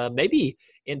then maybe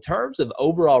in terms of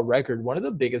overall record, one of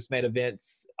the biggest main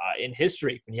events in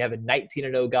history when you have a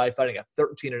 19-0 guy fighting a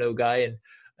 13-0 guy.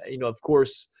 And, of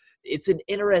course, it's an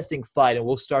interesting fight, and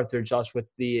we'll start there, Josh, with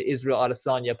the Israel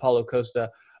Adesanya, Paulo Costa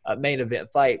main event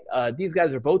fight. These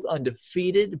guys are both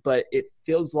undefeated, but it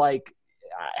feels like,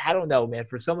 I don't know, man,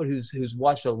 for someone who's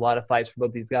watched a lot of fights from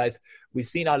both these guys, we've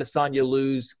seen Adesanya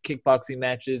lose kickboxing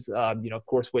matches, of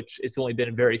course, which it's only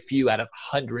been very few out of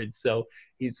hundreds, so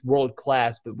he's world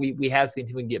class, but we have seen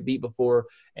him get beat before,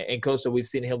 and Costa, we've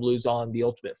seen him lose on The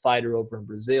Ultimate Fighter over in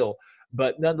Brazil.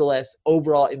 But nonetheless,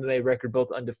 overall MMA record,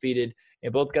 both undefeated,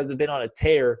 and both guys have been on a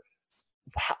tear.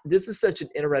 This is such an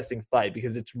interesting fight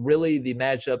because it's really the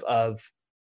matchup of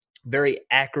very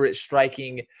accurate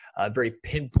striking, very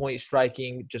pinpoint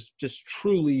striking, just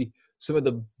truly some of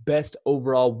the best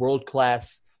overall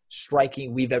world-class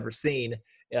striking we've ever seen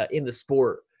in the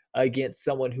sport against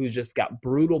someone who's just got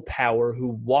brutal power,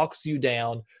 who walks you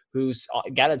down, who's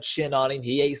got a chin on him.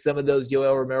 He ate some of those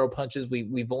Yoel Romero punches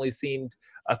we've only seen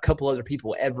a couple other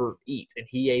people ever eat, and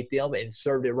he ate them and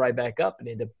served it right back up and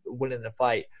ended up winning the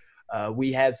fight.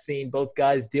 We have seen both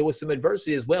guys deal with some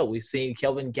adversity as well. We've seen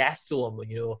Kelvin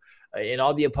Gastelum, and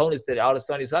all the opponents that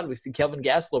Adesanya's had. We've seen Kelvin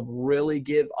Gastelum really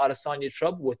give Adesanya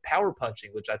trouble with power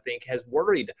punching, which I think has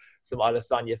worried some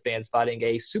Adesanya fans fighting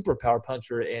a super power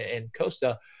puncher in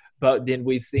Costa. But then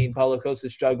we've seen Paulo Costa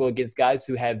struggle against guys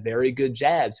who have very good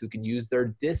jabs, who can use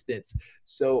their distance.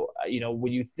 So,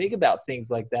 when you think about things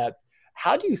like that,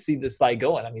 how do you see this fight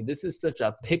going? I mean, this is such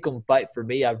a pick'em fight for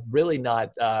me. I've really not,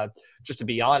 just to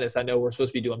be honest, I know we're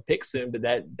supposed to be doing picks soon, but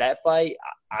that fight,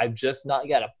 I've just not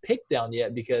got a pick down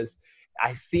yet because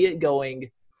I see it going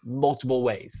multiple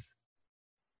ways.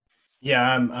 Yeah,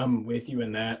 I'm with you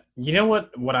in that. You know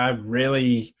what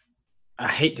I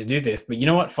hate to do this, but you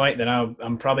know what fight that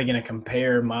I'm probably going to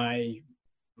compare my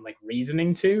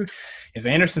reasoning to is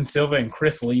Anderson Silva and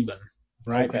Chris Lieben,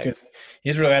 right? Okay. Because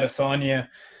Israel Adesanya,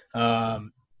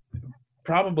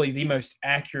 probably the most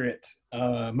accurate,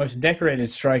 most decorated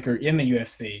striker in the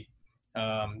UFC.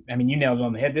 You nailed it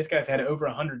on the head. This guy's had over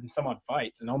 100 and some odd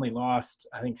fights and only lost,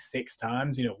 I think, 6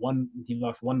 times. He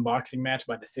lost one boxing match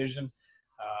by decision.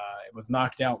 It was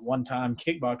knocked out one time.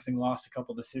 Kickboxing lost a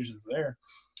couple decisions there.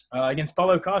 Against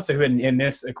Paulo Costa, who in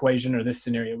this equation or this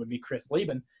scenario would be Chris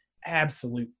Lieben,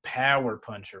 absolute power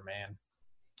puncher, man.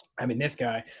 I mean, this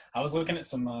guy, I was looking at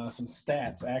some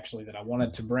stats, actually, that I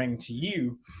wanted to bring to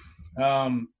you.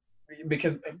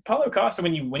 Because Paulo Costa,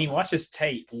 when you watch his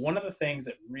tape, one of the things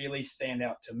that really stand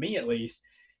out to me, at least,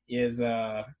 is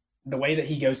the way that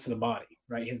he goes to the body,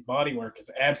 right? His body work is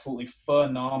absolutely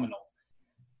phenomenal.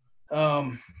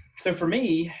 So for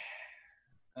me,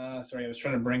 sorry, I was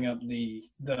trying to bring up the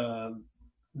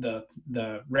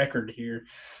record here.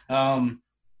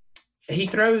 he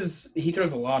throws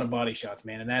a lot of body shots,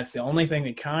 man, and that's the only thing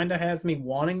that kind of has me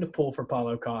wanting to pull for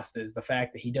Paulo Costa is the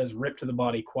fact that he does rip to the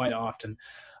body quite often.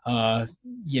 So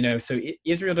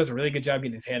Israel does a really good job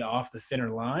getting his head off the center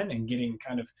line and getting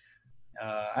kind of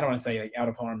I don't want to say like out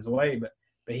of harm's way, but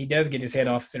he does get his head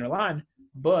off center line.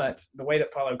 But the way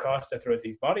that Paulo Costa throws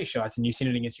these body shots, and you've seen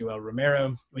it against Yoel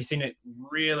Romero, we've seen it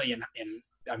really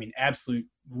in absolute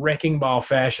wrecking ball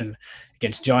fashion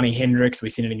against Johnny Hendricks.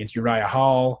 We've seen it against Uriah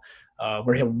Hall,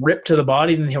 where he'll rip to the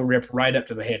body, and then he'll rip right up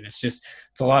to the head. And it's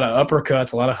a lot of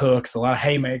uppercuts, a lot of hooks, a lot of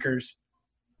haymakers.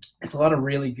 It's a lot of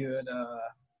really good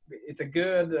it's a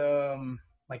good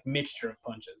mixture of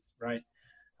punches, right?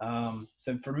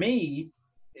 So for me,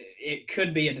 it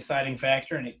could be a deciding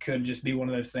factor, and it could just be one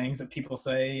of those things that people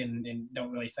say and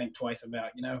don't really think twice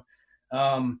about,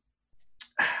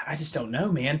 I just don't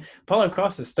know, man. Paulo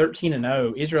Costa is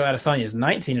 13-0. Israel Adesanya is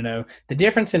 19-0. The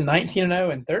difference in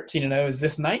 19-0 and 13-0 is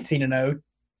this 19-0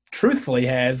 truthfully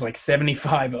has like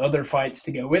 75 other fights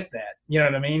to go with that. You know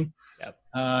what I mean? Yep.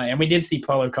 And we did see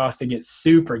Paulo Costa get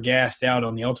super gassed out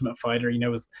on the Ultimate Fighter.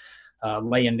 Was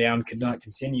laying down, could not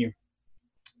continue.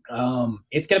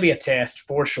 It's going to be a test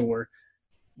for sure.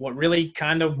 What really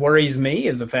kind of worries me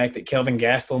is the fact that Kelvin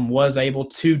Gastelum was able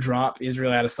to drop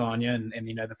Israel Adesanya and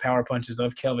the power punches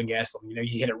of Kelvin Gastelum.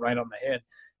 He hit it right on the head.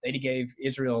 They gave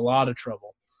Israel a lot of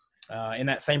trouble. In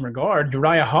that same regard,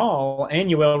 Uriah Hall and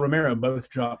Yoel Romero both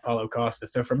dropped Paulo Costa.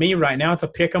 So for me right now, it's a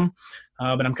pick 'em,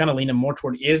 but I'm kind of leaning more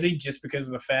toward Izzy just because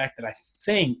of the fact that I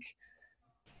think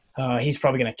he's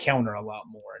probably going to counter a lot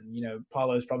more. And,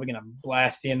 Paulo's probably going to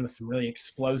blast in with some really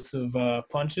explosive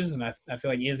punches, and I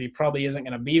feel like Izzy probably isn't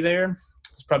going to be there.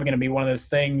 It's probably going to be one of those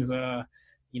things,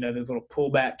 those little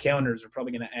pullback counters are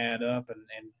probably going to add up. And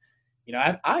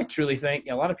I truly think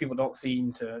a lot of people don't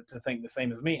seem to think the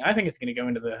same as me. I think it's going to go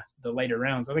into the later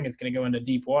rounds. I think it's going to go into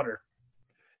deep water.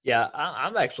 Yeah,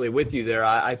 I'm actually with you there.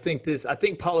 I think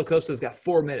Paulo Costa's got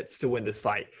 4 minutes to win this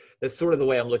fight. That's sort of the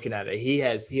way I'm looking at it. He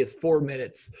has 4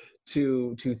 minutes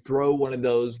to throw one of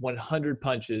those 100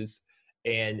 punches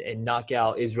and knock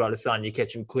out Israel Adesanya,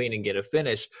 catch him clean and get a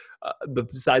finish.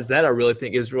 But besides that, I really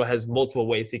think Israel has multiple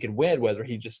ways he can win, whether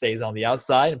he just stays on the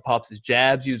outside and pops his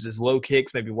jabs, uses low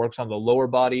kicks, maybe works on the lower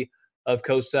body of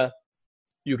Costa.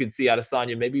 You can see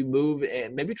Adesanya maybe move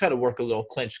and maybe try to work a little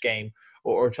clinch game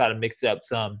or try to mix it up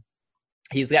some.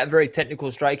 He's got very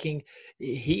technical striking.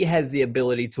 He has the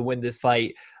ability to win this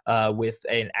fight with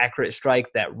an accurate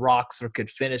strike that rocks or could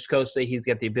finish Costa. He's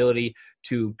got the ability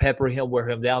to pepper him, wear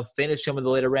him down, finish him in the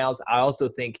later rounds. I also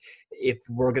think if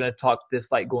we're going to talk this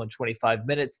fight going 25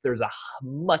 minutes, there's a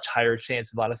much higher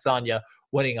chance of Adesanya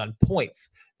winning on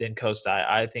points than Costa.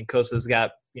 I think Costa's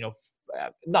got,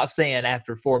 I'm not saying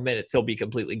after 4 minutes he'll be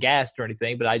completely gassed or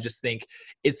anything, but I just think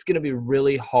it's going to be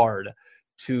really hard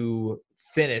to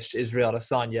finish Israel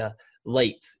Adesanya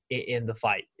late in the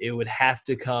fight. It would have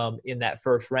to come in that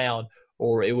first round,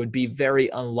 or it would be very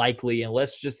unlikely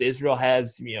unless just Israel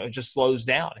has, just slows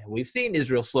down. And we've seen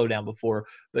Israel slow down before,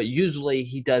 but usually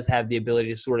he does have the ability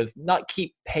to sort of not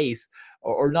keep pace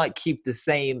or not keep the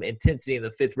same intensity in the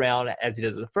fifth round as he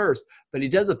does in the first, but he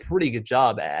does a pretty good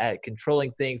job at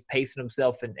controlling things, pacing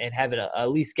himself, and having at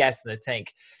least gas in the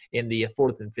tank in the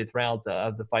fourth and fifth rounds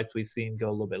of the fights we've seen go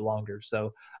a little bit longer.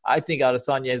 So I think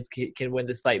Adesanya can win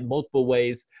this fight multiple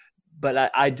ways,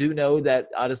 but I do know that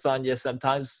Adesanya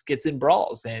sometimes gets in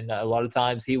brawls, and a lot of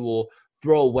times he will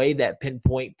throw away that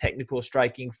pinpoint technical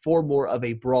striking for more of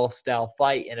a brawl style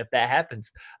fight. And if that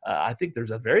happens, I think there's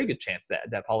a very good chance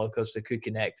that Paulo Costa could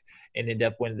connect and end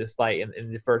up winning this fight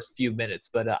in the first few minutes.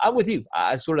 But I'm with you.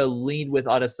 I sort of leaned with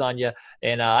Adesanya,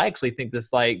 and I actually think this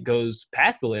fight goes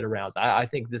past the later rounds. I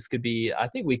think this could be – I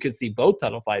think we could see both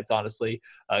title fights, honestly,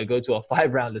 go to a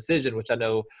 5-round decision, which I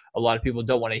know a lot of people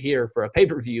don't want to hear for a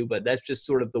pay-per-view, but that's just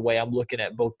sort of the way I'm looking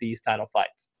at both these title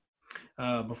fights.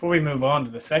 Before we move on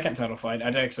to the second title fight, I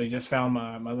actually just found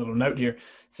my little note here.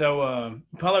 So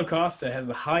Paulo Costa has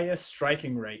the highest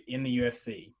striking rate in the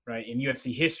UFC, right? In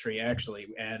UFC history, actually,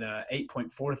 at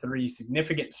 8.43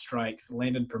 significant strikes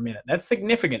landed per minute. That's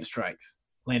significant strikes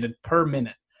landed per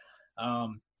minute.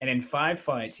 And in 5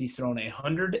 fights, he's thrown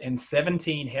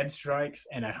 117 head strikes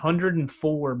and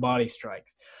 104 body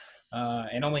strikes,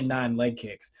 and only 9 leg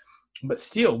kicks. But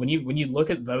still, when you look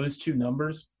at those two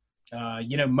numbers,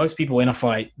 most people in a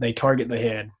fight, they target the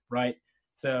head, right?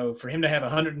 So for him to have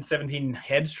 117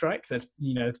 head strikes, that's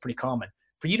pretty common.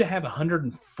 For you to have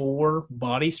 104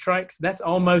 body strikes, that's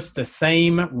almost the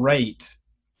same rate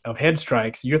of head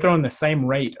strikes. You're throwing the same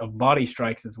rate of body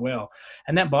strikes as well.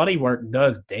 And that body work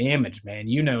does damage, man.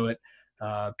 You know it.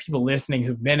 People listening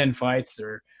who've been in fights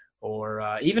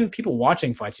or even people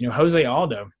watching fights, Jose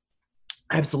Aldo,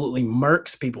 absolutely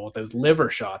murks people with those liver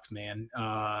shots, man.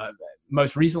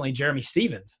 Most recently, Jeremy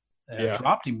Stevens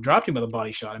dropped him with a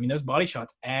body shot. I mean, those body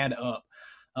shots add up.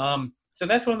 So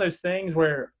that's one of those things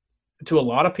where, to a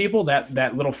lot of people,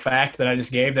 that little fact that I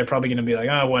just gave, they're probably going to be like,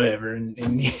 oh, whatever, and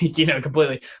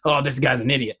completely, oh, this guy's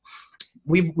an idiot.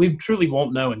 We truly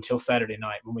won't know until Saturday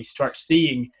night when we start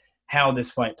seeing how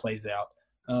this fight plays out.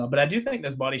 But I do think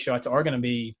those body shots are going to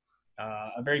be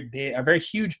a very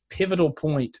huge pivotal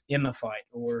point in the fight,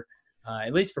 or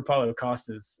at least for Paulo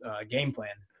Costa's game plan.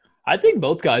 I think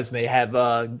both guys may have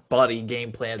body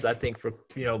game plans. I think for,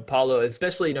 Paulo,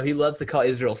 especially, he loves to call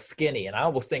Israel skinny. And I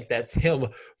almost think that's him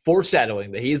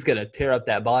foreshadowing that he's going to tear up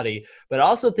that body. But I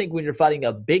also think when you're fighting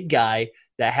a big guy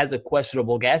that has a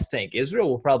questionable gas tank, Israel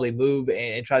will probably move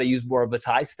and try to use more of a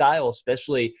Thai style,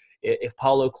 especially if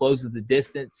Paulo closes the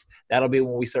distance. That'll be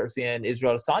when we start seeing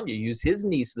Israel Adesanya use his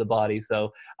knees to the body.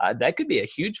 So that could be a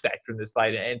huge factor in this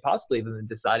fight, and possibly even the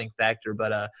deciding factor.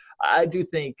 But I do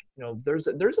think there's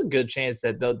a good chance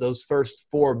that those first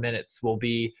 4 minutes will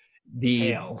be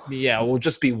will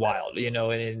just be wild, and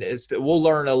we'll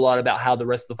learn a lot about how the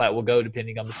rest of the fight will go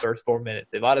depending on the first 4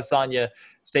 minutes. If Adesanya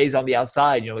stays on the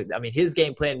outside, his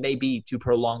game plan may be to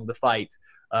prolong the fight.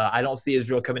 I don't see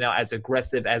Israel coming out as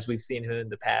aggressive as we've seen him in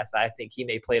the past. I think he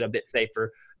may play it a bit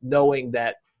safer, knowing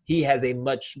that he has a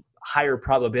much higher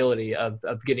probability of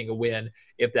getting a win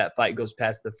if that fight goes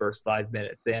past the first 5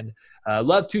 minutes. And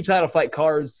love 2 title fight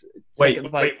cards. Wait,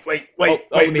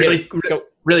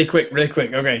 really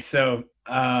quick. Okay, so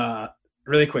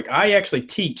really quick. I actually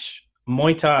teach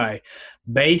Muay Thai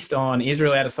based on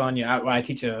Israel Adesanya. I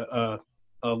teach a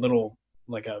little,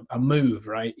 like a move,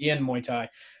 right, in Muay Thai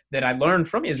that I learned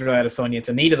from Israel Adesanya. It's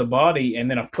a knee to the body and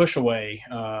then a push away.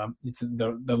 It's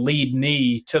the lead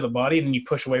knee to the body, and then you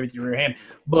push away with your rear hand.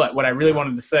 But what I really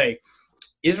wanted to say,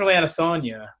 Israel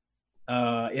Adesanya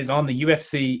is on the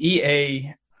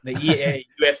EA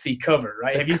UFC cover,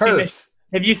 right? Have you seen this?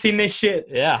 Have you seen this shit?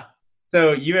 Yeah.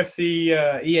 So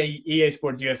UFC, EA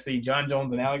Sports UFC, John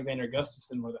Jones and Alexander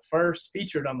Gustafsson were the first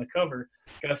featured on the cover.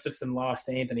 Gustafsson lost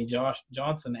to Anthony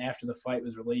Johnson after the fight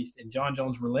was released, and John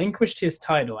Jones relinquished his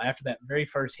title after that very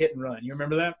first hit and run. You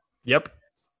remember that? Yep.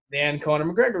 Then Conor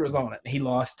McGregor was on it. He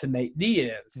lost to Nate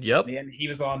Diaz. Yep. Then he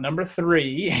was on number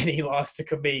 3, and he lost to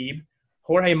Khabib.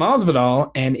 Jorge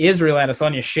Masvidal and Israel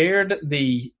Adesanya shared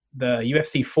the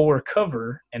UFC 4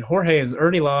 cover, and Jorge has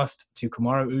already lost to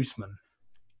Kamaru Usman.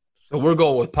 So we're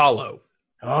going with Paulo.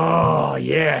 Oh,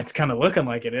 yeah. It's kind of looking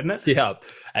like it, isn't it? Yeah.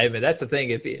 I mean, that's the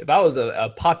thing. If I was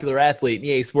a popular athlete and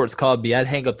EA Sports called me, I'd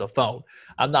hang up the phone.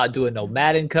 I'm not doing no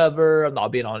Madden cover. I'm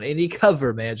not being on any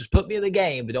cover, man. Just put me in the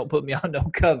game, but don't put me on no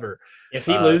cover. If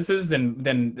he loses,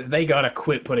 then they got to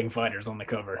quit putting fighters on the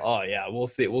cover. Oh, yeah. We'll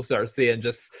see. We'll start seeing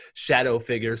just shadow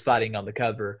figures fighting on the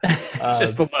cover.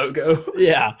 Just the logo.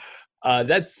 Yeah.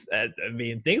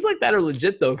 Things like that are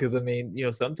legit though, because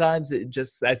sometimes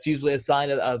that's usually a sign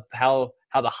of how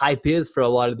the hype is for a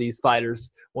lot of these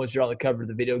fighters. Once you're on the cover of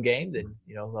the video game, then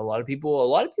a lot of people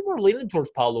are leaning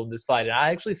towards Paulo in this fight, and I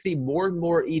actually see more and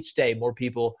more each day, more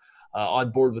people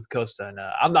on board with Costa. And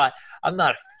I'm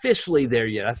not officially there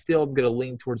yet. I still am going to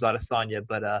lean towards Adesanya,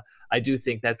 but I do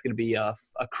think that's going to be a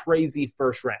crazy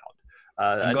first round.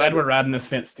 I'm glad we're riding this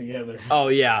fence together. Oh,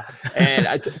 yeah.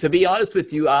 And to be honest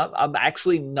with you, I'm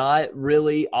actually not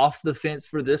really off the fence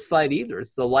for this fight either.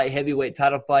 It's the light heavyweight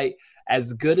title fight.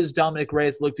 As good as Dominic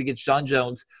Reyes looked against Jon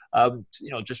Jones,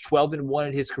 just 12-1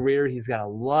 in his career. He's got a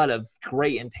lot of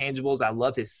great intangibles. I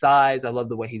love his size. I love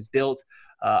the way he's built.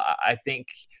 I think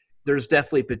there's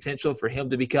definitely potential for him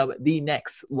to become the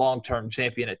next long-term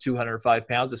champion at 205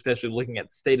 pounds, especially looking at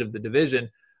the state of the division.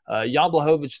 Jan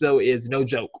Blachowicz, though, is no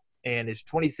joke. And is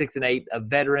 26-8, a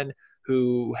veteran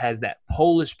who has that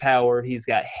Polish power. He's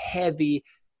got heavy,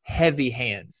 heavy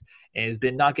hands and has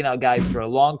been knocking out guys for a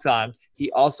long time.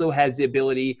 He also has the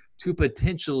ability to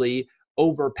potentially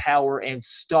overpower and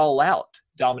stall out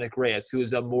Dominic Reyes, who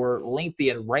is a more lengthy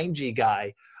and rangy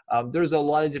guy. There's a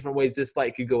lot of different ways this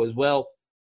fight could go as well.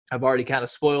 I've already kind of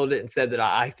spoiled it and said that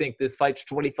I think this fight's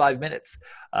 25 minutes,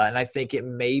 and I think it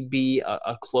may be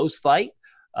a close fight.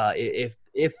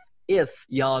 If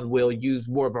Jan will use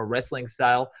more of a wrestling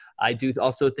style, I do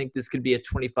also think this could be a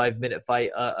 25-minute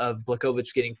fight of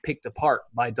Blachowicz getting picked apart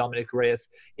by Dominic Reyes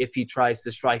if he tries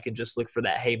to strike and just look for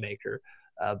that haymaker.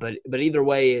 But either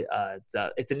way,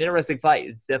 it's an interesting fight.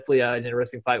 It's definitely an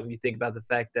interesting fight when you think about the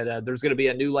fact that there's going to be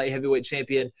a new light heavyweight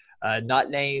champion not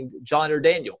named John or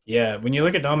Daniel. Yeah, when you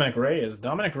look at Dominic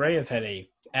Reyes had a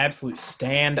absolute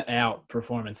standout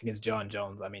performance against Jon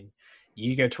Jones. I mean,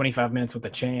 you go 25 minutes with the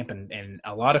champ, and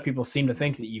a lot of people seem to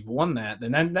think that you've won that,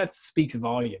 then that speaks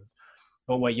volumes.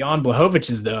 But what Jan Blachowicz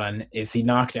has done is he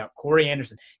knocked out Corey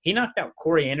Anderson. He knocked out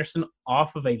Corey Anderson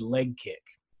off of a leg kick.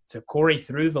 So Corey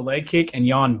threw the leg kick, and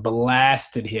Jan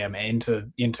blasted him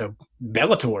into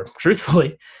Bellator,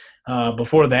 truthfully.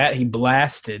 Before that, he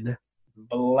blasted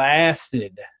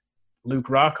Luke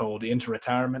Rockhold into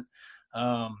retirement.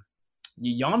 Jan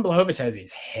Blachowicz has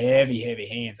these heavy, heavy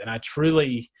hands, and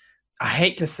I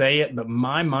hate to say it, but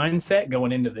my mindset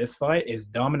going into this fight is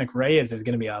Dominic Reyes is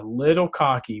going to be a little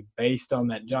cocky based on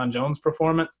that John Jones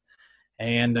performance,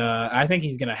 and I think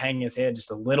he's going to hang his head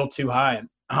just a little too high. And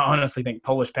I honestly think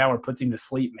Polish Power puts him to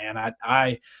sleep, man.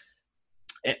 I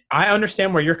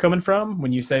understand where you're coming from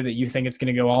when you say that you think it's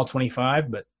going to go all 25,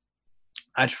 but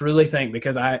I truly think,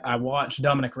 because I watched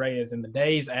Dominic Reyes in the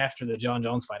days after the John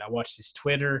Jones fight. I watched his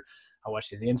Twitter, I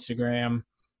watched his Instagram,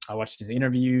 I watched his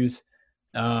interviews.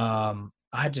 I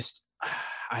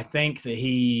think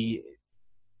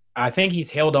he's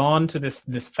held on to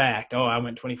this fact. Oh, I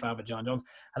went 25 with John Jones.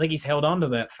 I think he's held on to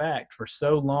that fact for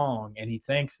so long, and he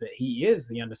thinks that he is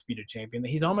the undisputed champion, that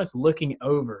he's almost looking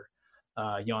over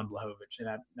Jan Blachowicz. And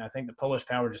I think the Polish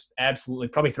Power just absolutely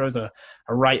probably throws a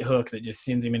right hook that just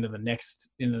sends him into the next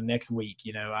week.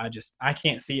 I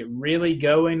can't see it really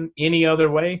going any other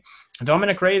way.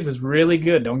 Dominic Reyes is really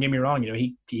good. Don't get me wrong.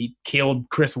 He killed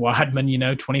Chris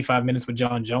Weidman, 25 minutes with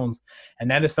John Jones.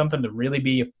 And that is something to really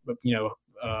be,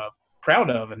 proud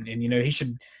of. And he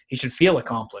should feel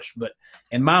accomplished. But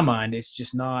in my mind, it's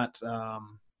just not,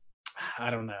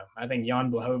 I don't know. I think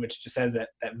Jan Blachowicz just has that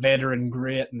veteran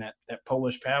grit and that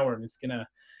Polish power, and it's gonna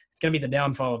be the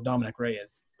downfall of Dominic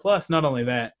Reyes. Plus, not only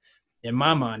that, in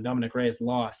my mind, Dominic Reyes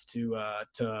lost to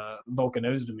Volkan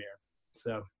Ozdemir.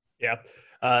 So yeah,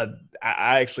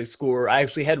 I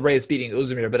actually had Reyes beating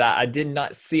Ozdemir, but I did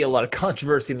not see a lot of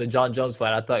controversy in the John Jones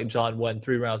fight. I thought John won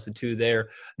 3 rounds to 2 there.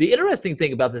 The interesting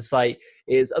thing about this fight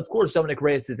is, of course, Dominic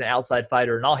Reyes is an outside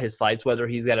fighter in all his fights, whether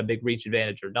he's got a big reach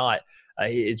advantage or not.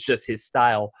 It's just his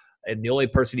style. And the only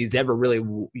person he's ever really,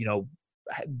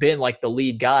 been like the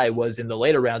lead guy was in the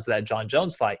later rounds of that John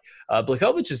Jones fight.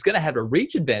 Blachowicz is going to have a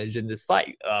reach advantage in this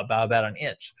fight by about an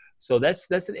inch. So that's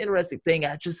an interesting thing.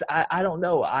 I don't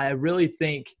know. I really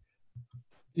think,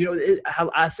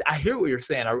 I hear what you're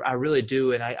saying. I really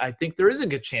do. And I think there is a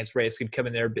good chance Reyes could come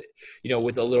in there,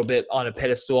 with a little bit on a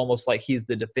pedestal, almost like he's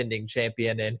the defending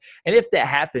champion. And if that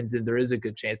happens, then there is a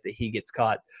good chance that he gets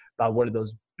caught by one of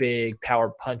those big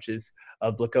power punches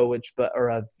of Blachowicz,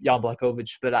 of Jan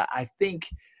Blachowicz. But I think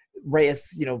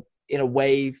Reyes, in a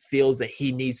way feels that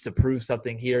he needs to prove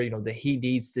something here, that he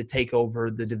needs to take over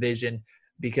the division,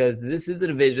 because this is a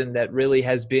division that really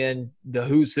has been the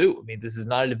who's who. I mean, this is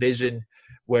not a division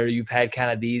where you've had kind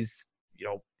of these,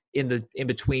 in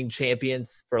between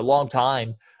champions for a long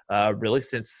time, really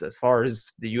since as far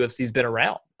as the UFC's been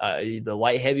around. The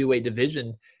light heavyweight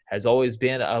division has always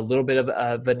been a little bit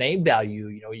of a name value.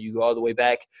 You go all the way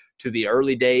back to the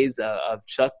early days of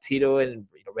Chuck Tito and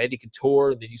Randy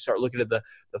Couture, and then you start looking at the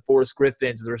Forrest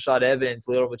Griffins, the Rashad Evans,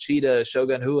 Lyoto Machida,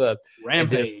 Shogun Rua,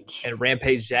 Rampage, and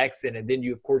Rampage Jackson, and then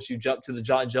you jump to the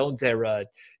John Jones era.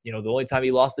 The only time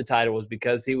he lost the title was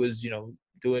because he was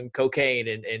doing cocaine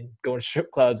and going to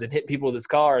strip clubs and hit people with his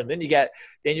car. And then you got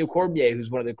Daniel Cormier, who's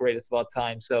one of the greatest of all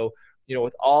time. So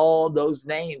with all those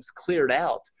names cleared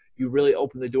out, you really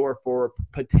open the door for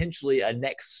potentially a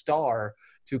next star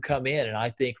to come in. And I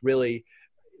think really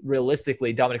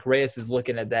realistically, Dominic Reyes is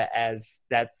looking at that as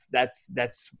that's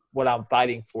what I'm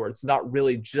fighting for. It's not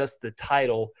really just the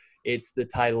title. It's the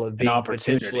title of being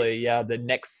potentially the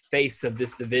next face of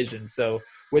this division. So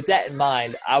with that in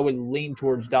mind, I would lean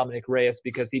towards Dominic Reyes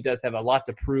because he does have a lot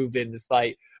to prove in this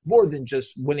fight, more than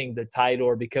just winning the title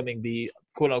or becoming the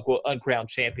quote-unquote uncrowned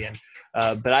champion.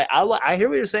 But I hear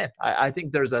what you're saying. I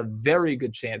think there's a very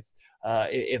good chance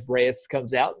if Reyes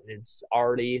comes out and it's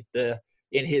already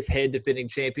in his head defending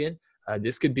champion,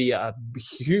 this could be a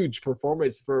huge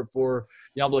performance for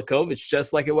Jan Blachowicz,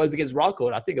 just like it was against Rocco.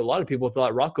 And I think a lot of people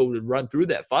thought Rocco would run through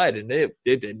that fight, and it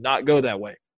did not go that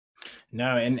way.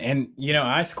 No, and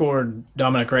I scored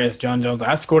Dominic Reyes, John Jones.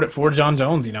 I scored it for John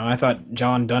Jones. I thought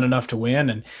John done enough to win,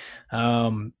 and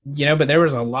but there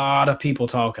was a lot of people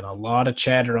talking, a lot of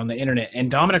chatter on the internet,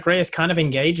 and Dominic Reyes kind of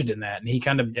engaged in that, and he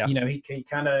kind of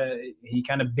he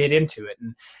kind of bit into it,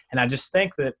 and I just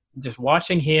think that just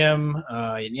watching him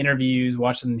in interviews,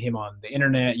 watching him on the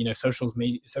internet, social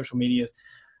medias.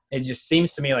 It just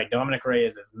seems to me like Dominic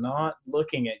Reyes is not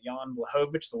looking at Jan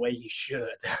Blachowicz the way he should.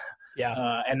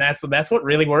 Yeah. And that's what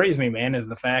really worries me, man, is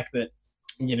the fact that,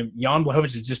 Jan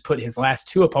Blachowicz has just put his last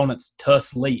 2 opponents to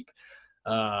sleep.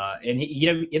 And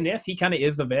he, in this, he kind of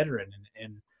is the veteran.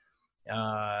 And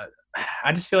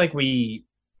I just feel like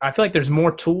I feel like there's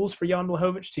more tools for Jan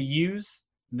Blachowicz to use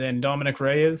than Dominic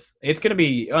Reyes. It's going to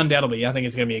be undoubtedly. I think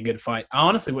it's going to be a good fight. I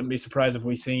honestly wouldn't be surprised if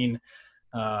we seen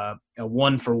a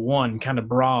 1-for-1 kind of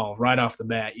brawl right off the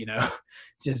bat.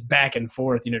 Just back and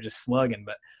forth. Just slugging.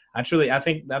 But I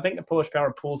think the Polish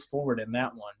Power pulls forward in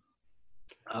that one.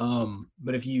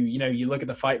 But if you look at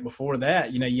the fight before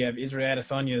that, you have Israel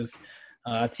Adesanya's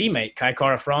teammate Kai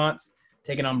Kara France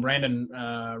taking on Brandon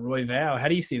Royval. How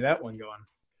do you see that one going?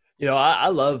 I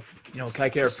love, Kai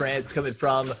Kara France coming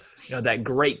from, that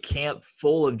great camp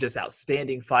full of just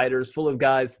outstanding fighters, full of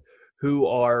guys who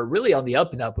are really on the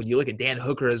up and up. When you look at Dan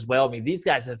Hooker as well, I mean, these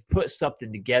guys have put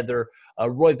something together.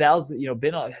 Royval's,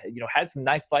 been on, had some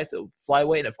nice fights at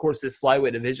flyweight. And of course, this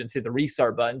flyweight division's hit the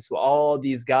restart button. So all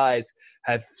these guys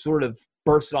have sort of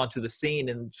bursted onto the scene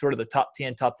in sort of the top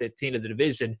 10, top 15 of the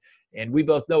division. And we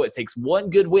both know it takes one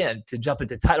good win to jump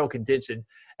into title contention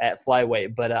at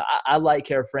flyweight. But I like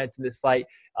Kara France in this fight,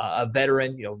 a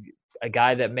veteran, a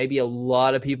guy that maybe a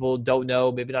lot of people don't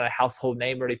know, maybe not a household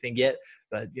name or anything yet.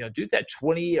 But, dude's had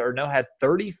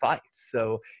 30 fights.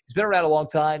 So he's been around a long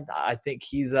time. I think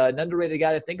he's an underrated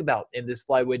guy to think about in this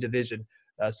flyweight division.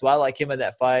 So I like him in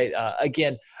that fight.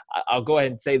 Again, I'll go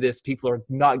ahead and say this. People are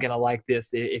not going to like this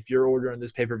if you're ordering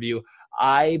this pay-per-view.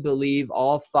 I believe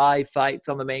all 5 fights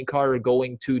on the main card are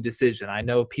going to decision. I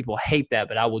know people hate that,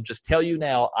 but I will just tell you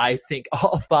now, I think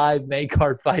all 5 main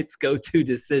card fights go to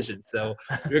decision. So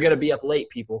you're going to be up late,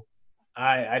 people.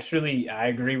 I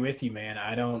agree with you, man.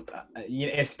 I don't,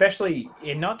 especially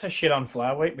not to shit on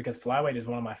flyweight, because flyweight is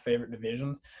one of my favorite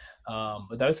divisions.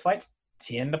 But those fights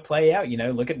tend to play out.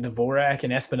 Look at Dvorak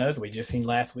and Espinoza. We just seen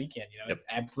last weekend. Yep.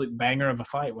 Absolute banger of a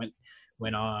fight went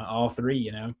on all 3.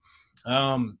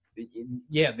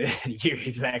 Yeah, you're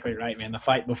exactly right, man. The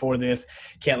fight before this,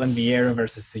 Ketlin Vieira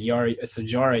versus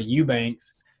Sijara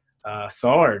Eubanks.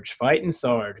 Sarge, fighting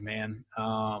Sarge, man.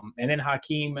 And then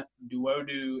Hakeem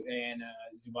Duodu and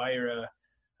Zubaira.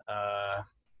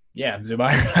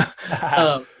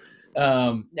 Zubaira.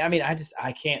 I mean,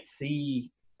 I can't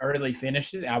see early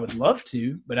finishes. I would love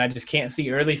to, but I just can't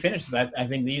see early finishes. I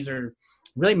think these are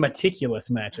really meticulous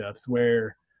matchups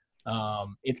where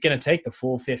it's going to take the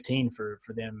full 15 for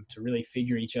them to really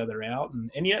figure each other out. And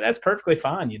that's perfectly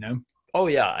fine, Oh,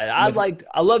 yeah. I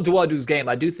love Duadu's game.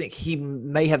 I do think he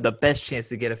may have the best chance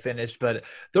to get a finish, but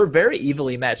they're very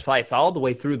evenly matched fights all the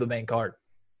way through the main card.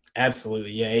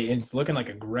 Absolutely. Yeah. It's looking like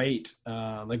a great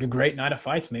night of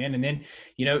fights, man. And then,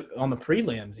 on the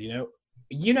prelims,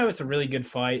 it's a really good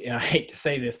fight. And I hate to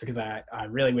say this because I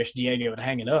really wish Diego would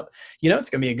hang it up. It's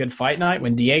going to be a good fight night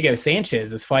when Diego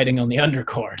Sanchez is fighting on the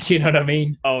undercard. You know what I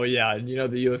mean? Oh, yeah. And,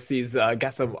 the UFC's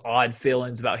got some odd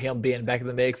feelings about him being back in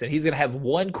the mix. And he's going to have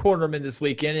one cornerman this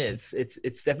weekend. It's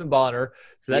Stephan Bonner.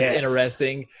 So that's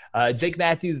interesting. Jake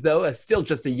Matthews, though, is still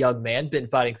just a young man. Been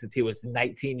fighting since he was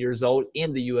 19 years old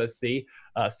in the UFC.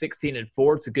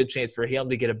 16-4. It's a good chance for him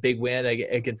to get a big win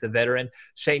against a veteran.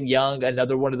 Shane Young,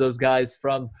 another one of those guys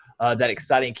from that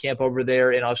exciting camp over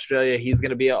there in Australia. He's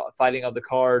going to be fighting on the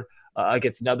card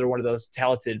against another one of those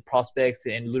talented prospects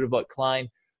in Ludovic Klein,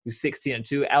 who's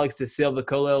 16-2. Alex De Silva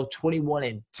Colo,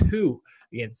 21-2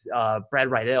 against Brad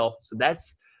Riddell. So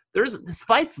this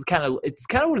fight's kind of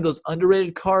one of those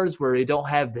underrated cards where they don't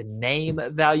have the name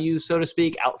value, so to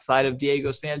speak, outside of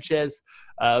Diego Sanchez.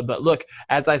 But look,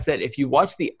 as I said, if you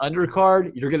watch the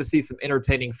undercard, you're going to see some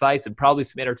entertaining fights and probably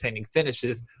some entertaining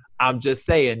finishes. I'm just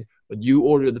saying, when you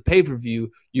order the pay-per-view,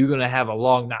 you're going to have a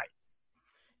long night.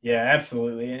 Yeah,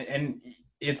 absolutely. And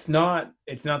it's not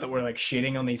that we're like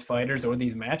shitting on these fighters or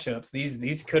these matchups.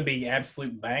 These could be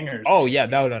absolute bangers. Oh yeah,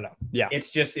 no. Yeah.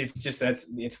 It's just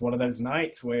it's one of those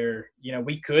nights where,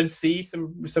 we could see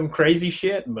some crazy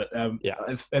shit, but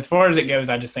as far as it goes,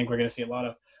 I just think we're going to see a lot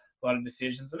of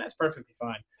decisions, and that's perfectly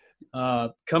fine.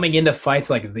 Coming into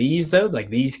fights like these, though, like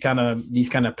these kind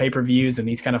of pay-per-views and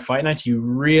these kind of fight nights, you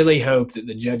really hope that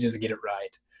the judges get it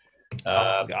right.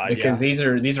 Because these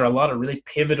are a lot of really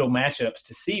pivotal matchups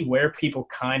to see where people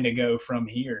kind of go from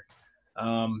here.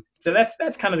 So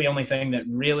that's kind of the only thing that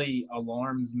really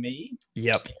alarms me.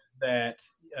 Yep. That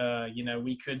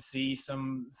we could see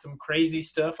some crazy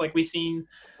stuff like we seen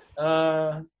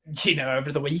over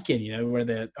the weekend,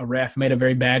 where a ref made a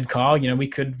very bad call. We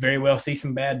could very well see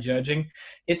some bad judging.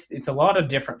 It's a lot of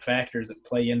different factors that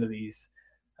play into these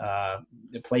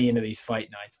fight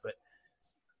nights. But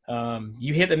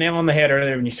you hit the nail on the head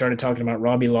earlier when you started talking about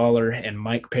Robbie Lawler and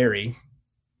Mike Perry.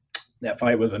 That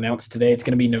fight was announced today. It's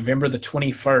going to be November the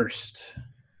 21st.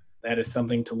 That is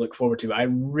something to look forward to. I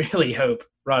really hope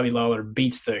Robbie Lawler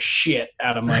beats the shit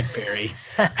out of Mike Perry.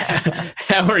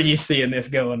 How are you seeing this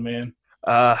going, man?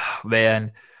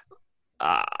 Man,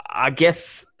 I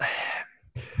guess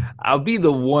I'll be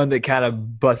the one that kind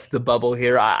of busts the bubble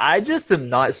here. I just am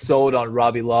not sold on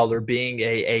Robbie Lawler being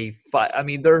a fight. I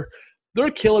mean, they're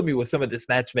killing me with some of this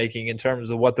matchmaking in terms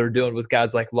of what they're doing with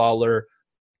guys like Lawler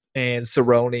and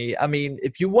Cerrone. I mean,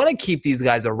 if you want to keep these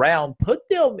guys around, put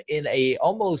them in a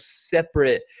almost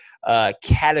separate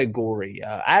category.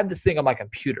 I have this thing on my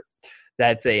computer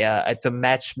that's it's a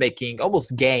matchmaking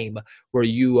almost game where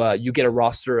you get a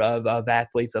roster of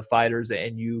athletes, of fighters,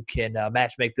 and you can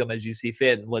matchmake them as you see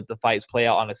fit and let the fights play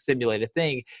out on a simulated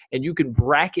thing. And you can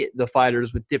bracket the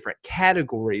fighters with different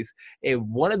categories. And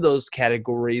one of those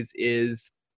categories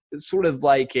is sort of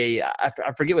like I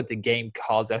forget what the game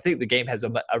calls it. I think the game has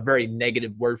a very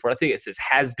negative word for it. I think it says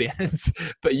has-beens,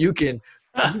 but you can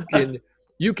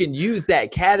use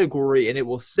that category and it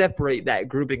will separate that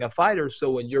grouping of fighters.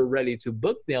 So when you're ready to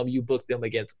book them, you book them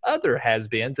against other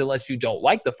has-beens unless you don't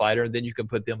like the fighter, and then you can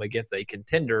put them against a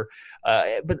contender.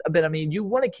 But I mean, you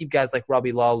want to keep guys like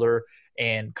Robbie Lawler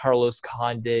and Carlos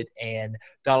Condit and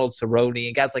Donald Cerrone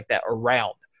and guys like that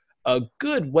around. A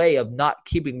good way of not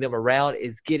keeping them around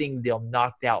is getting them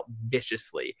knocked out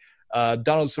viciously.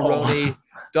 Donald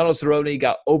Cerrone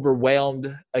got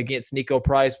overwhelmed against Nico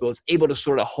Price, but was able to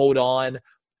sort of hold on.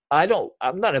 I'm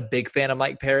not a big fan of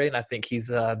Mike Perry, and I think he's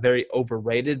very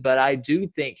overrated, but I do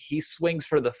think he swings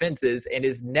for the fences and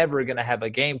is never going to have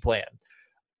a game plan.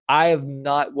 I am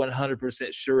not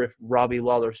 100% sure if Robbie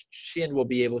Lawler's chin will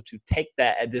be able to take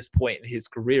that at this point in his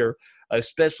career,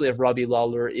 especially if Robbie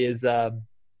Lawler is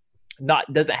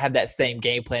doesn't have that same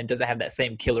game plan, doesn't have that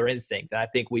same killer instinct. And I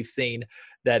think we've seen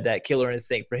that killer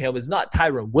instinct for him is not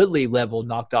Tyron Woodley level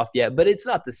knocked off yet, but it's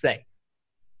not the same.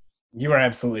 You are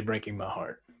absolutely breaking my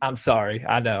heart. I'm sorry.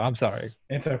 I know. I'm sorry.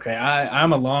 It's okay.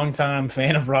 I'm a longtime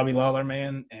fan of Robbie Lawler,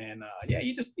 man, and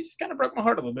you just kind of broke my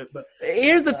heart a little bit. But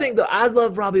here's the thing, though. I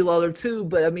love Robbie Lawler too,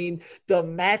 but I mean, the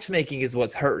matchmaking is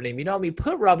what's hurting him. You know, I mean,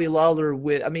 put Robbie Lawler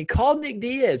with. I mean, call Nick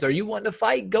Diaz. Are you wanting to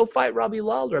fight? Go fight Robbie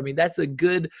Lawler. I mean, that's a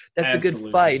good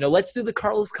fight. You know, let's do the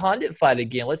Carlos Condit fight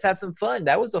again. Let's have some fun.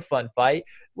 That was a fun fight.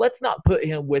 Let's not put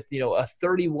him with a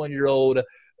 31-year-old.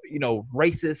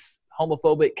 Racist,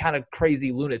 homophobic, kind of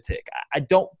crazy lunatic. I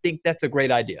don't think that's a great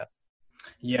idea.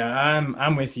 Yeah,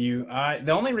 I'm with you.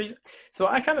 The only reason, so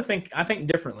I think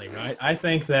differently, right? I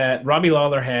think that Robbie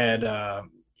Lawler had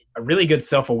a really good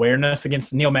self-awareness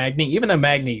against Neil Magny, even though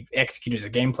Magny executed his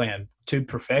game plan to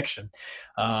perfection.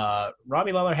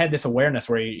 Robbie Lawler had this awareness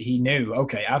where he knew,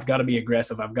 okay, I've got to be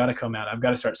aggressive. I've got to come out. I've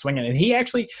got to start swinging. And he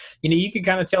actually, you could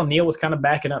kind of tell Neil was kind of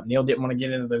backing up. Neil didn't want to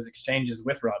get into those exchanges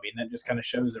with Robbie, and that just kind of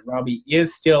shows that Robbie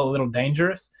is still a little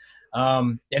dangerous.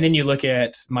 And then you look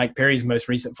at Mike Perry's most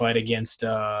recent fight against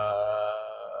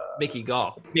Mickey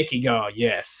Gall. Mickey Gall,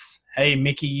 yes. Hey,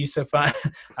 Mickey, you so fine.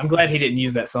 I'm glad he didn't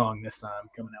use that song this time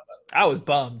coming out. By the way. I was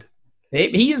bummed.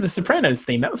 He used the Sopranos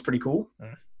theme. That was pretty cool.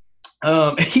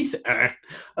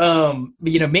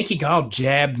 Mickey Gall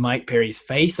jabbed Mike Perry's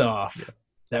face off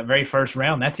that very first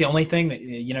round. That's the only thing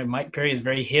that Mike Perry is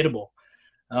very hittable.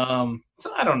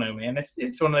 So I don't know, man.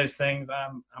 It's one of those things.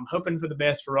 I'm hoping for the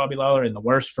best for Robbie Lawler and the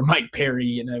worst for Mike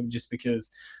Perry. Just because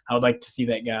I would like to see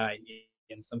that guy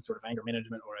in some sort of anger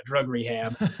management or a drug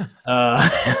rehab.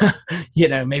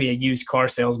 Maybe a used car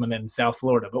salesman in South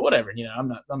Florida, but whatever. I'm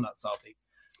not salty.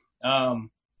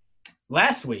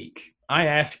 Last week I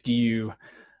asked you,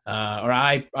 or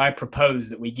I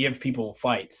proposed that we give people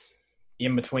fights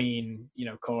in between,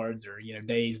 cards or,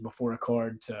 days before a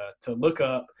card to look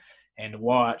up and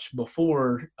watch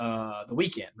before the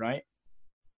weekend, right?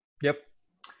 Yep.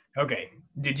 Okay.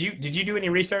 Did you do any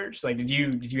research? Like, did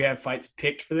you have fights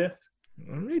picked for this?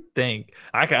 Let me think.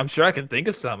 I'm sure I can think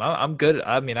of some. I'm good.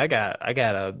 I mean, I got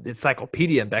a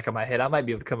encyclopedia in the back of my head. I might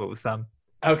be able to come up with some.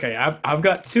 Okay, I've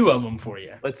got two of them for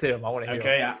you. Let's hear them. I want to hear them.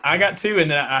 Okay, I got two,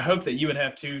 and I hope that you would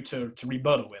have two to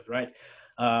rebuttal with, right?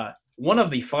 One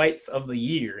of the fights of the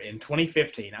year in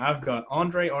 2015, I've got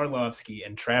Andrei Arlovsky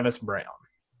and Travis Brown.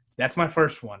 That's my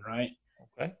first one, right?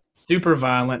 Okay. Super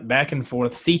violent, back and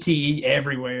forth, CTE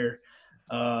everywhere.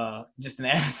 Just an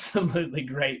absolutely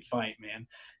great fight, man.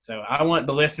 So I want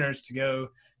the listeners to go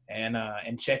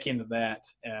and check into that,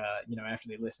 after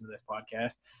they listen to this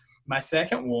podcast. My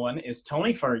second one is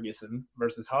Tony Ferguson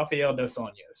versus Rafael dos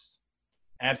Anjos.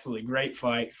 Absolutely great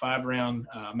fight, 5-round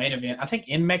main event. I think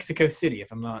in Mexico City,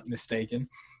 if I'm not mistaken.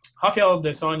 Rafael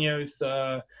dos Anjos,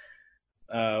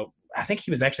 I think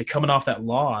he was actually coming off that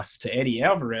loss to Eddie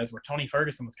Alvarez, where Tony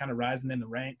Ferguson was kind of rising in the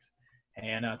ranks.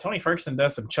 And Tony Ferguson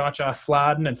does some cha-cha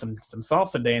sliding and some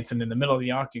salsa dancing in the middle of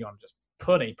the octagon. Just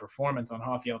put a performance on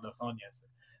Rafael dos Anjos.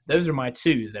 Those are my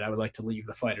two that I would like to leave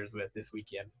the fighters with this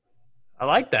weekend. I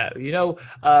like that.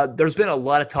 There's been a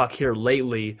lot of talk here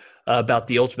lately about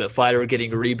the Ultimate Fighter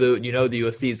getting a reboot. And, the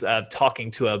UFC's talking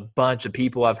to a bunch of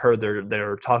people. I've heard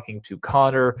they're talking to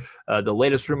Conor. The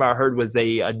latest rumor I heard was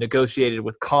they negotiated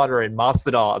with Conor and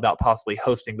Masvidal about possibly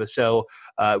hosting the show.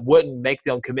 Wouldn't make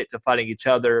them commit to fighting each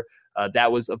other.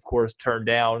 That was, of course, turned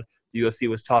down. The UFC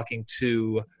was talking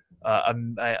to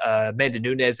Amanda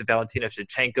Nunes and Valentina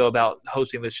Shevchenko about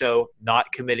hosting the show,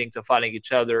 not committing to fighting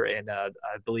each other, and I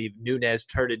believe Nunes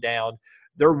turned it down.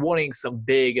 They're wanting some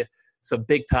big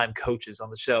time coaches on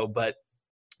the show, but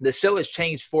the show has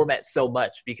changed format so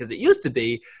much because it used to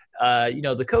be,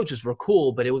 the coaches were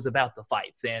cool, but it was about the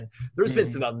fights, and there's been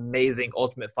some amazing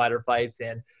Ultimate Fighter fights,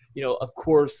 and of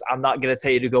course, I'm not going to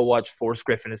tell you to go watch Forrest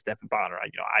Griffin and Stephen Bonner.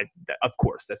 Of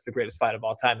course, that's the greatest fight of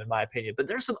all time in my opinion. But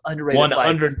there's some underrated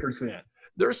 100%.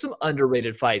 There's some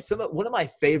underrated fights. One of my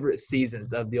favorite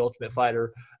seasons of The Ultimate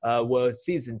Fighter was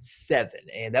season 7,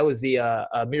 and that was the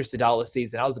Amir Sadallah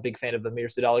season. I was a big fan of Amir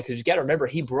Sadallah because you got to remember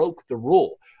he broke the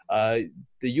rule. The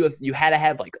UFC, you had to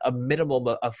have like a minimum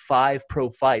of 5 pro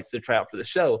fights to try out for the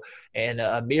show, and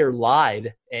Amir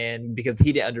lied, and because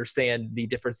he didn't understand the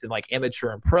difference in like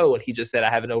amateur and pro, and he just said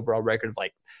I have an overall record of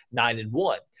like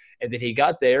 9-1. And then he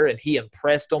got there and he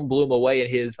impressed them, blew him away in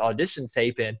his audition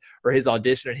tape or his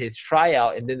audition and his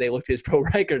tryout. And then they looked at his pro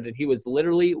record and he was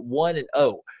literally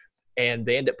 1-0. And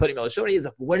they ended up putting him on the show and he ends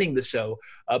up winning the show.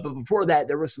 But before that,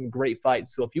 there were some great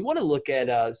fights. So if you want to look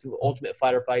at some Ultimate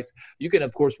Fighter fights, you can,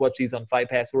 of course, watch these on Fight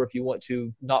Pass. Or if you want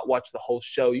to not watch the whole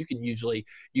show, you can usually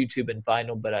YouTube and find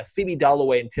them. But CB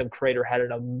Dollaway and Tim Crater had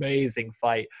an amazing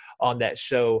fight on that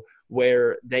show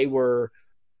where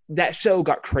that show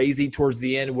got crazy towards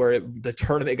the end where the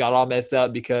tournament got all messed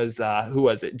up because who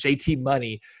was it? JT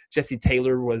Money, Jesse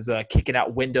Taylor was kicking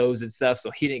out windows and stuff, so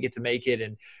he didn't get to make it.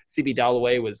 And CB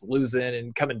Dollaway was losing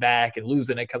and coming back and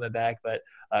losing and coming back. But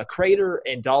Crater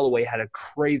and Dollaway had a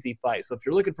crazy fight. So if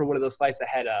you're looking for one of those fights that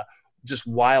had just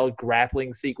wild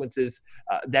grappling sequences,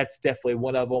 that's definitely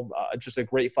one of them. Just a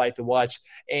great fight to watch.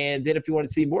 And then if you want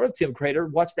to see more of Tim Crater,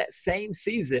 watch that same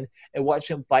season and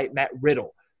watch him fight Matt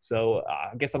Riddle. So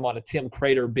I guess I'm on a Tim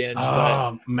Crater binge.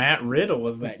 Matt Riddle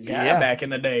was that guy back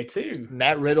in the day too.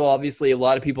 Matt Riddle, obviously, a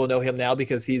lot of people know him now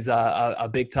because he's a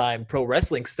big-time pro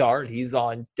wrestling star. He's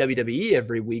on WWE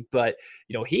every week. But,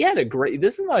 he had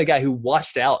this is not a guy who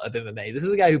washed out of MMA. This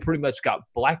is a guy who pretty much got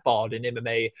blackballed in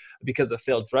MMA because of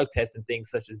failed drug tests and things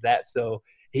such as that. So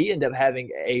he ended up having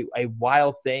a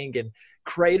wild thing. And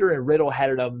Crater and Riddle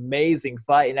had an amazing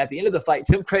fight. And at the end of the fight,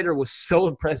 Tim Crater was so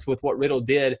impressed with what Riddle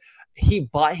did, he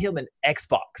bought him an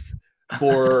Xbox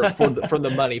for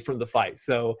the money from the fight.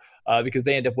 So because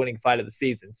they end up winning fight of the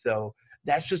season. So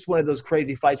that's just one of those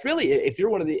crazy fights. Really, if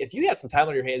you have some time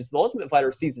on your hands, the Ultimate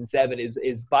Fighter season 7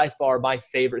 is by far my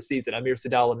favorite season. Amir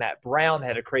Sadallah and Matt Brown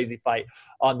had a crazy fight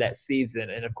on that season.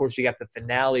 And of course you got the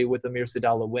finale with Amir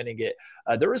Sadallah winning it.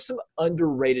 There were some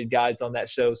underrated guys on that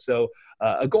show. So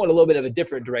going a little bit of a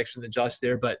different direction than Josh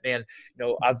there, but man,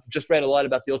 I've just read a lot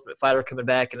about the Ultimate Fighter coming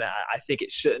back, and I think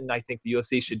it shouldn't. I think the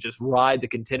UFC should just ride the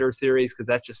Contender Series because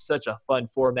that's just such a fun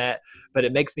format. But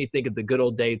it makes me think of the good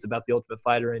old days about the Ultimate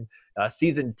Fighter. And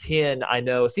season 10, I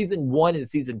know season 1 and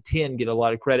season 10 get a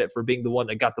lot of credit for being the one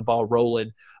that got the ball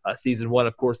rolling. Season 1,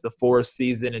 of course, the Forrest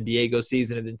season and Diego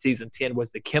season, and then season 10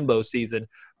 was the Kimbo season.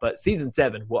 But season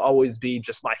 7 will always be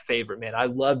just my favorite, man. I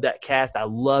loved that cast. I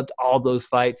loved all those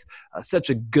fights. Such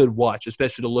a good watch,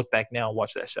 especially to look back now and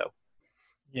watch that show.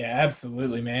 Yeah,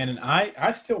 absolutely, man. And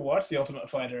I still watch the Ultimate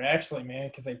Fighter, actually, man,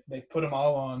 because they put them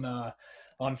all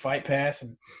on Fight Pass,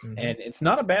 and it's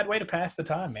not a bad way to pass the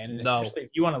time, man. And especially if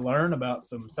you want to learn about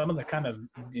some of the kind of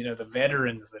the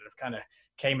veterans that have kind of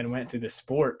came and went through the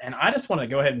sport. And I just want to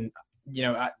go ahead and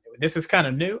this is kind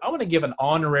of new. I want to give an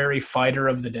honorary fighter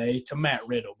of the day to Matt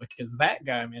Riddle, because that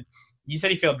guy, man. You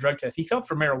said he failed drug tests. He failed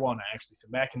for marijuana, actually. So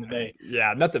back in the day.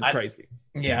 Yeah, nothing crazy.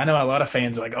 Yeah, I know a lot of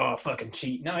fans are like, "Oh, fucking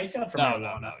cheat." No, he failed for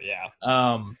marijuana. No,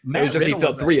 yeah. It was just he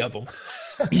failed 3 of them.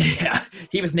 Yeah,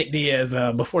 he was Nick Diaz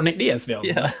before Nick Diaz failed.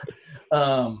 Yeah.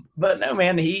 But no,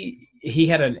 man, he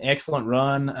had an excellent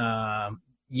run.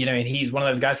 And he's one of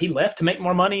those guys. He left to make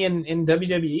more money in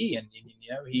WWE, and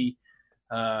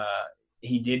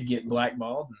he did get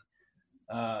blackballed.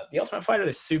 The Ultimate Fighter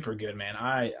is super good, man.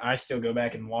 I still go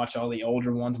back and watch all the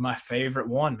older ones. My favorite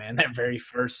one, man, that very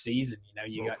first season.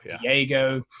 You got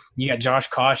Diego, you got Josh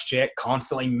Koscheck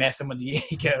constantly messing with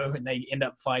Diego, and they end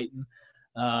up fighting.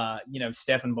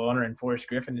 Stephen Bonner and Forrest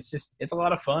Griffin. It's a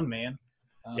lot of fun, man.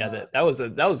 Yeah, that was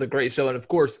a great show. And of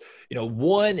course,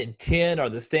 1 and 10 are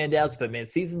the standouts, but man,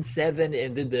 season 7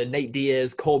 and then the Nate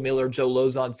Diaz, Cole Miller, Joe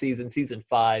Lozon season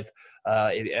 5.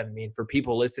 I mean, for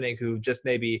people listening who just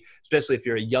maybe, especially if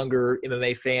you're a younger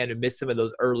MMA fan who missed some of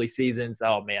those early seasons,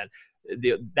 oh man,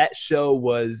 that show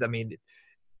was, I mean,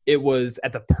 it was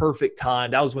at the perfect time.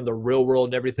 That was when the Real World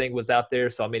and everything was out there.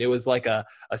 So, I mean, it was like a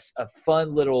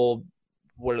fun little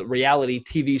reality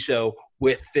TV show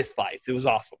with fist fights. It was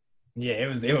awesome. Yeah,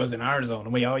 it was in our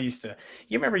zone. We all used to.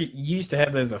 You remember you used to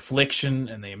have those Affliction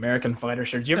and the American Fighter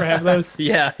shirts. You ever have those?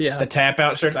 Yeah. The tap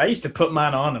out shirts. I used to put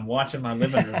mine on and watch in my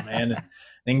living room, man, and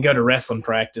then go to wrestling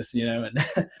practice. And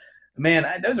man,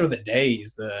 those were the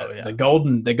days. The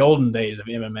golden days of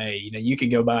MMA. You could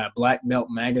go buy a black belt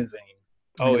magazine.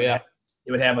 Oh yeah.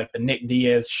 It would have like the Nick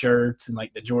Diaz shirts and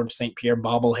like the George St. Pierre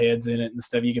bobbleheads in it and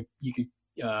stuff. You could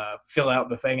fill out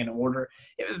the thing in order.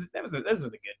 Those were the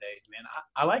good days, man.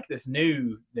 I like the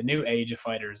new age of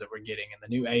fighters that we're getting and the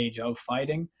new age of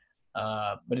fighting.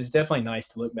 But it's definitely nice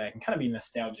to look back and kind of be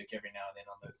nostalgic every now and then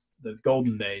on those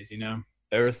golden days,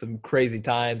 There were some crazy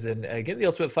times, and again, the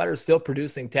Ultimate Fighter is still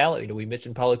producing talent. We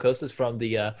mentioned Paulo Costas from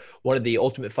the one of the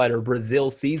Ultimate Fighter Brazil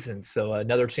seasons, so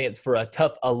another chance for a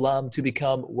tough alum to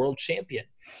become world champion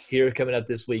here coming up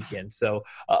this weekend. So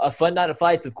a fun night of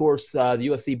fights, of course. The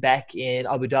UFC back in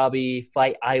Abu Dhabi,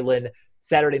 Fight Island,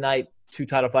 Saturday night. 2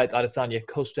 title fights, Adesanya,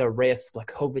 Costa, Reyes,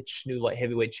 Blachowicz, new light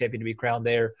heavyweight champion to be crowned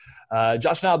there.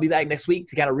 Josh and I will be back next week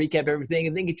to kind of recap everything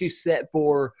and then get you set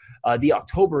for the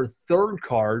October 3rd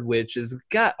card, which has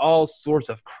got all sorts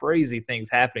of crazy things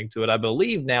happening to it. I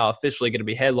believe now officially going to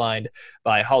be headlined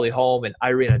by Holly Holm and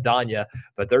Irene Adanya,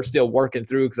 but they're still working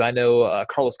through because I know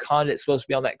Carlos Condit's supposed to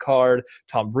be on that card.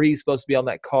 Tom Breeze supposed to be on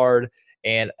that card.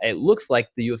 And it looks like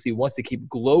the UFC wants to keep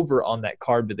Glover on that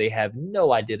card, but they have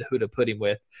no idea who to put him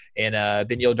with. And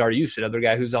Beneil Dariush, another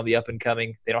guy who's on the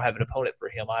up-and-coming, they don't have an opponent for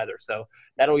him either. So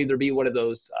that'll either be one of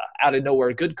those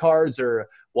out-of-nowhere good cards, or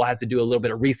we'll have to do a little bit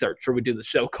of research before we do the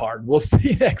show card. We'll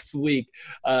see next week.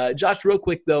 Josh, real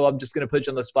quick, though, I'm just going to put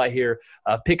you on the spot here.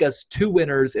 Pick us 2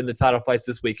 winners in the title fights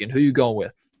this weekend. Who you going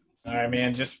with? All right,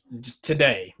 man, just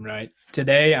today, right?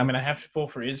 Today I'm going to have to pull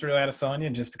for Israel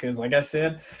Adesanya just because, like I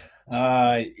said –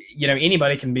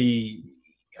 anybody can be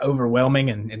overwhelming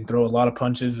and throw a lot of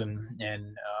punches and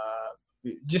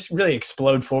just really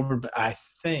explode forward. But I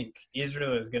think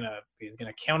Israel is gonna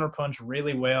counterpunch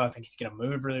really well. I think he's gonna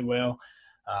move really well,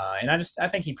 and I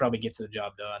think he probably gets the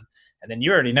job done. And then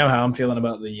you already know how I'm feeling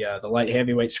about the light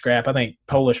heavyweight scrap. I think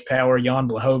Polish Power Jan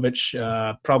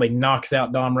Blachowicz probably knocks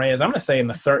out Dom Reyes. I'm gonna say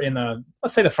let's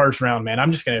say the first round, man.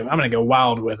 I'm gonna go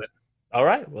wild with it. All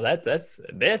right. Well, that's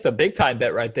a big time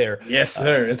bet right there. Yes,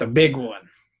 sir. It's a big one.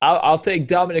 I'll take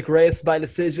Dominic Reyes by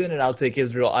decision, and I'll take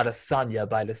Israel Adesanya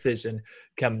by decision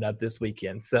coming up this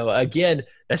weekend. So again,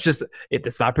 that's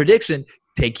my prediction.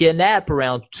 Take you a nap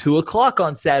around 2:00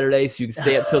 on Saturday, so you can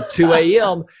stay up till 2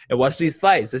 a.m. and watch these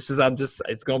fights. It's going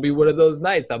to be one of those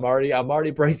nights. I'm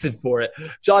already bracing for it.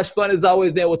 Josh, fun as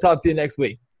always, man. We'll talk to you next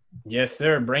week. Yes,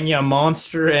 sir. Bring you a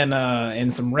Monster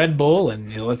and some Red Bull,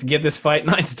 and let's get this fight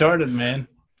night started, man.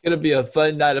 It's going to be a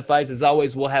fun night of fights. As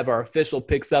always, we'll have our official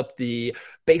picks up the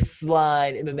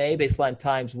Baseline MMA, Baseline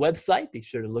Times website. Be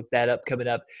sure to look that up coming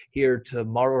up here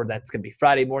tomorrow, or that's going to be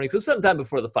Friday morning. So sometime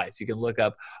before the fights, you can look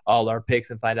up all our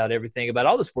picks and find out everything about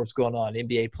all the sports going on.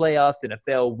 NBA playoffs,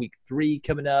 NFL Week 3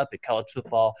 coming up, and college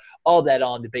football, all that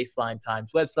on the Baseline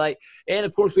Times website. And,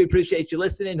 of course, we appreciate you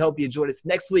listening. Hope you join us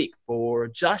next week. For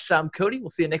Josh, I'm Cody.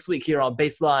 We'll see you next week here on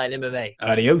Baseline MMA.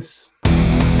 Adios.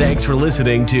 Thanks for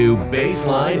listening to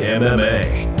Baseline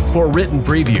MMA. For written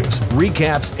previews,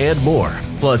 recaps, and more,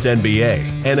 plus NBA,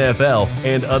 NFL,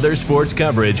 and other sports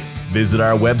coverage, visit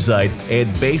our website at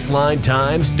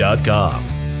baselinetimes.com.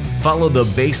 Follow the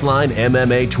Baseline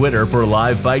MMA Twitter for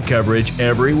live fight coverage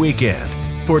every weekend.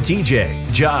 For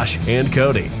TJ, Josh, and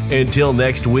Cody, until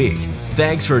next week,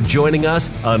 thanks for joining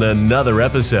us on another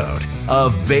episode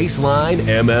of Baseline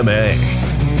MMA.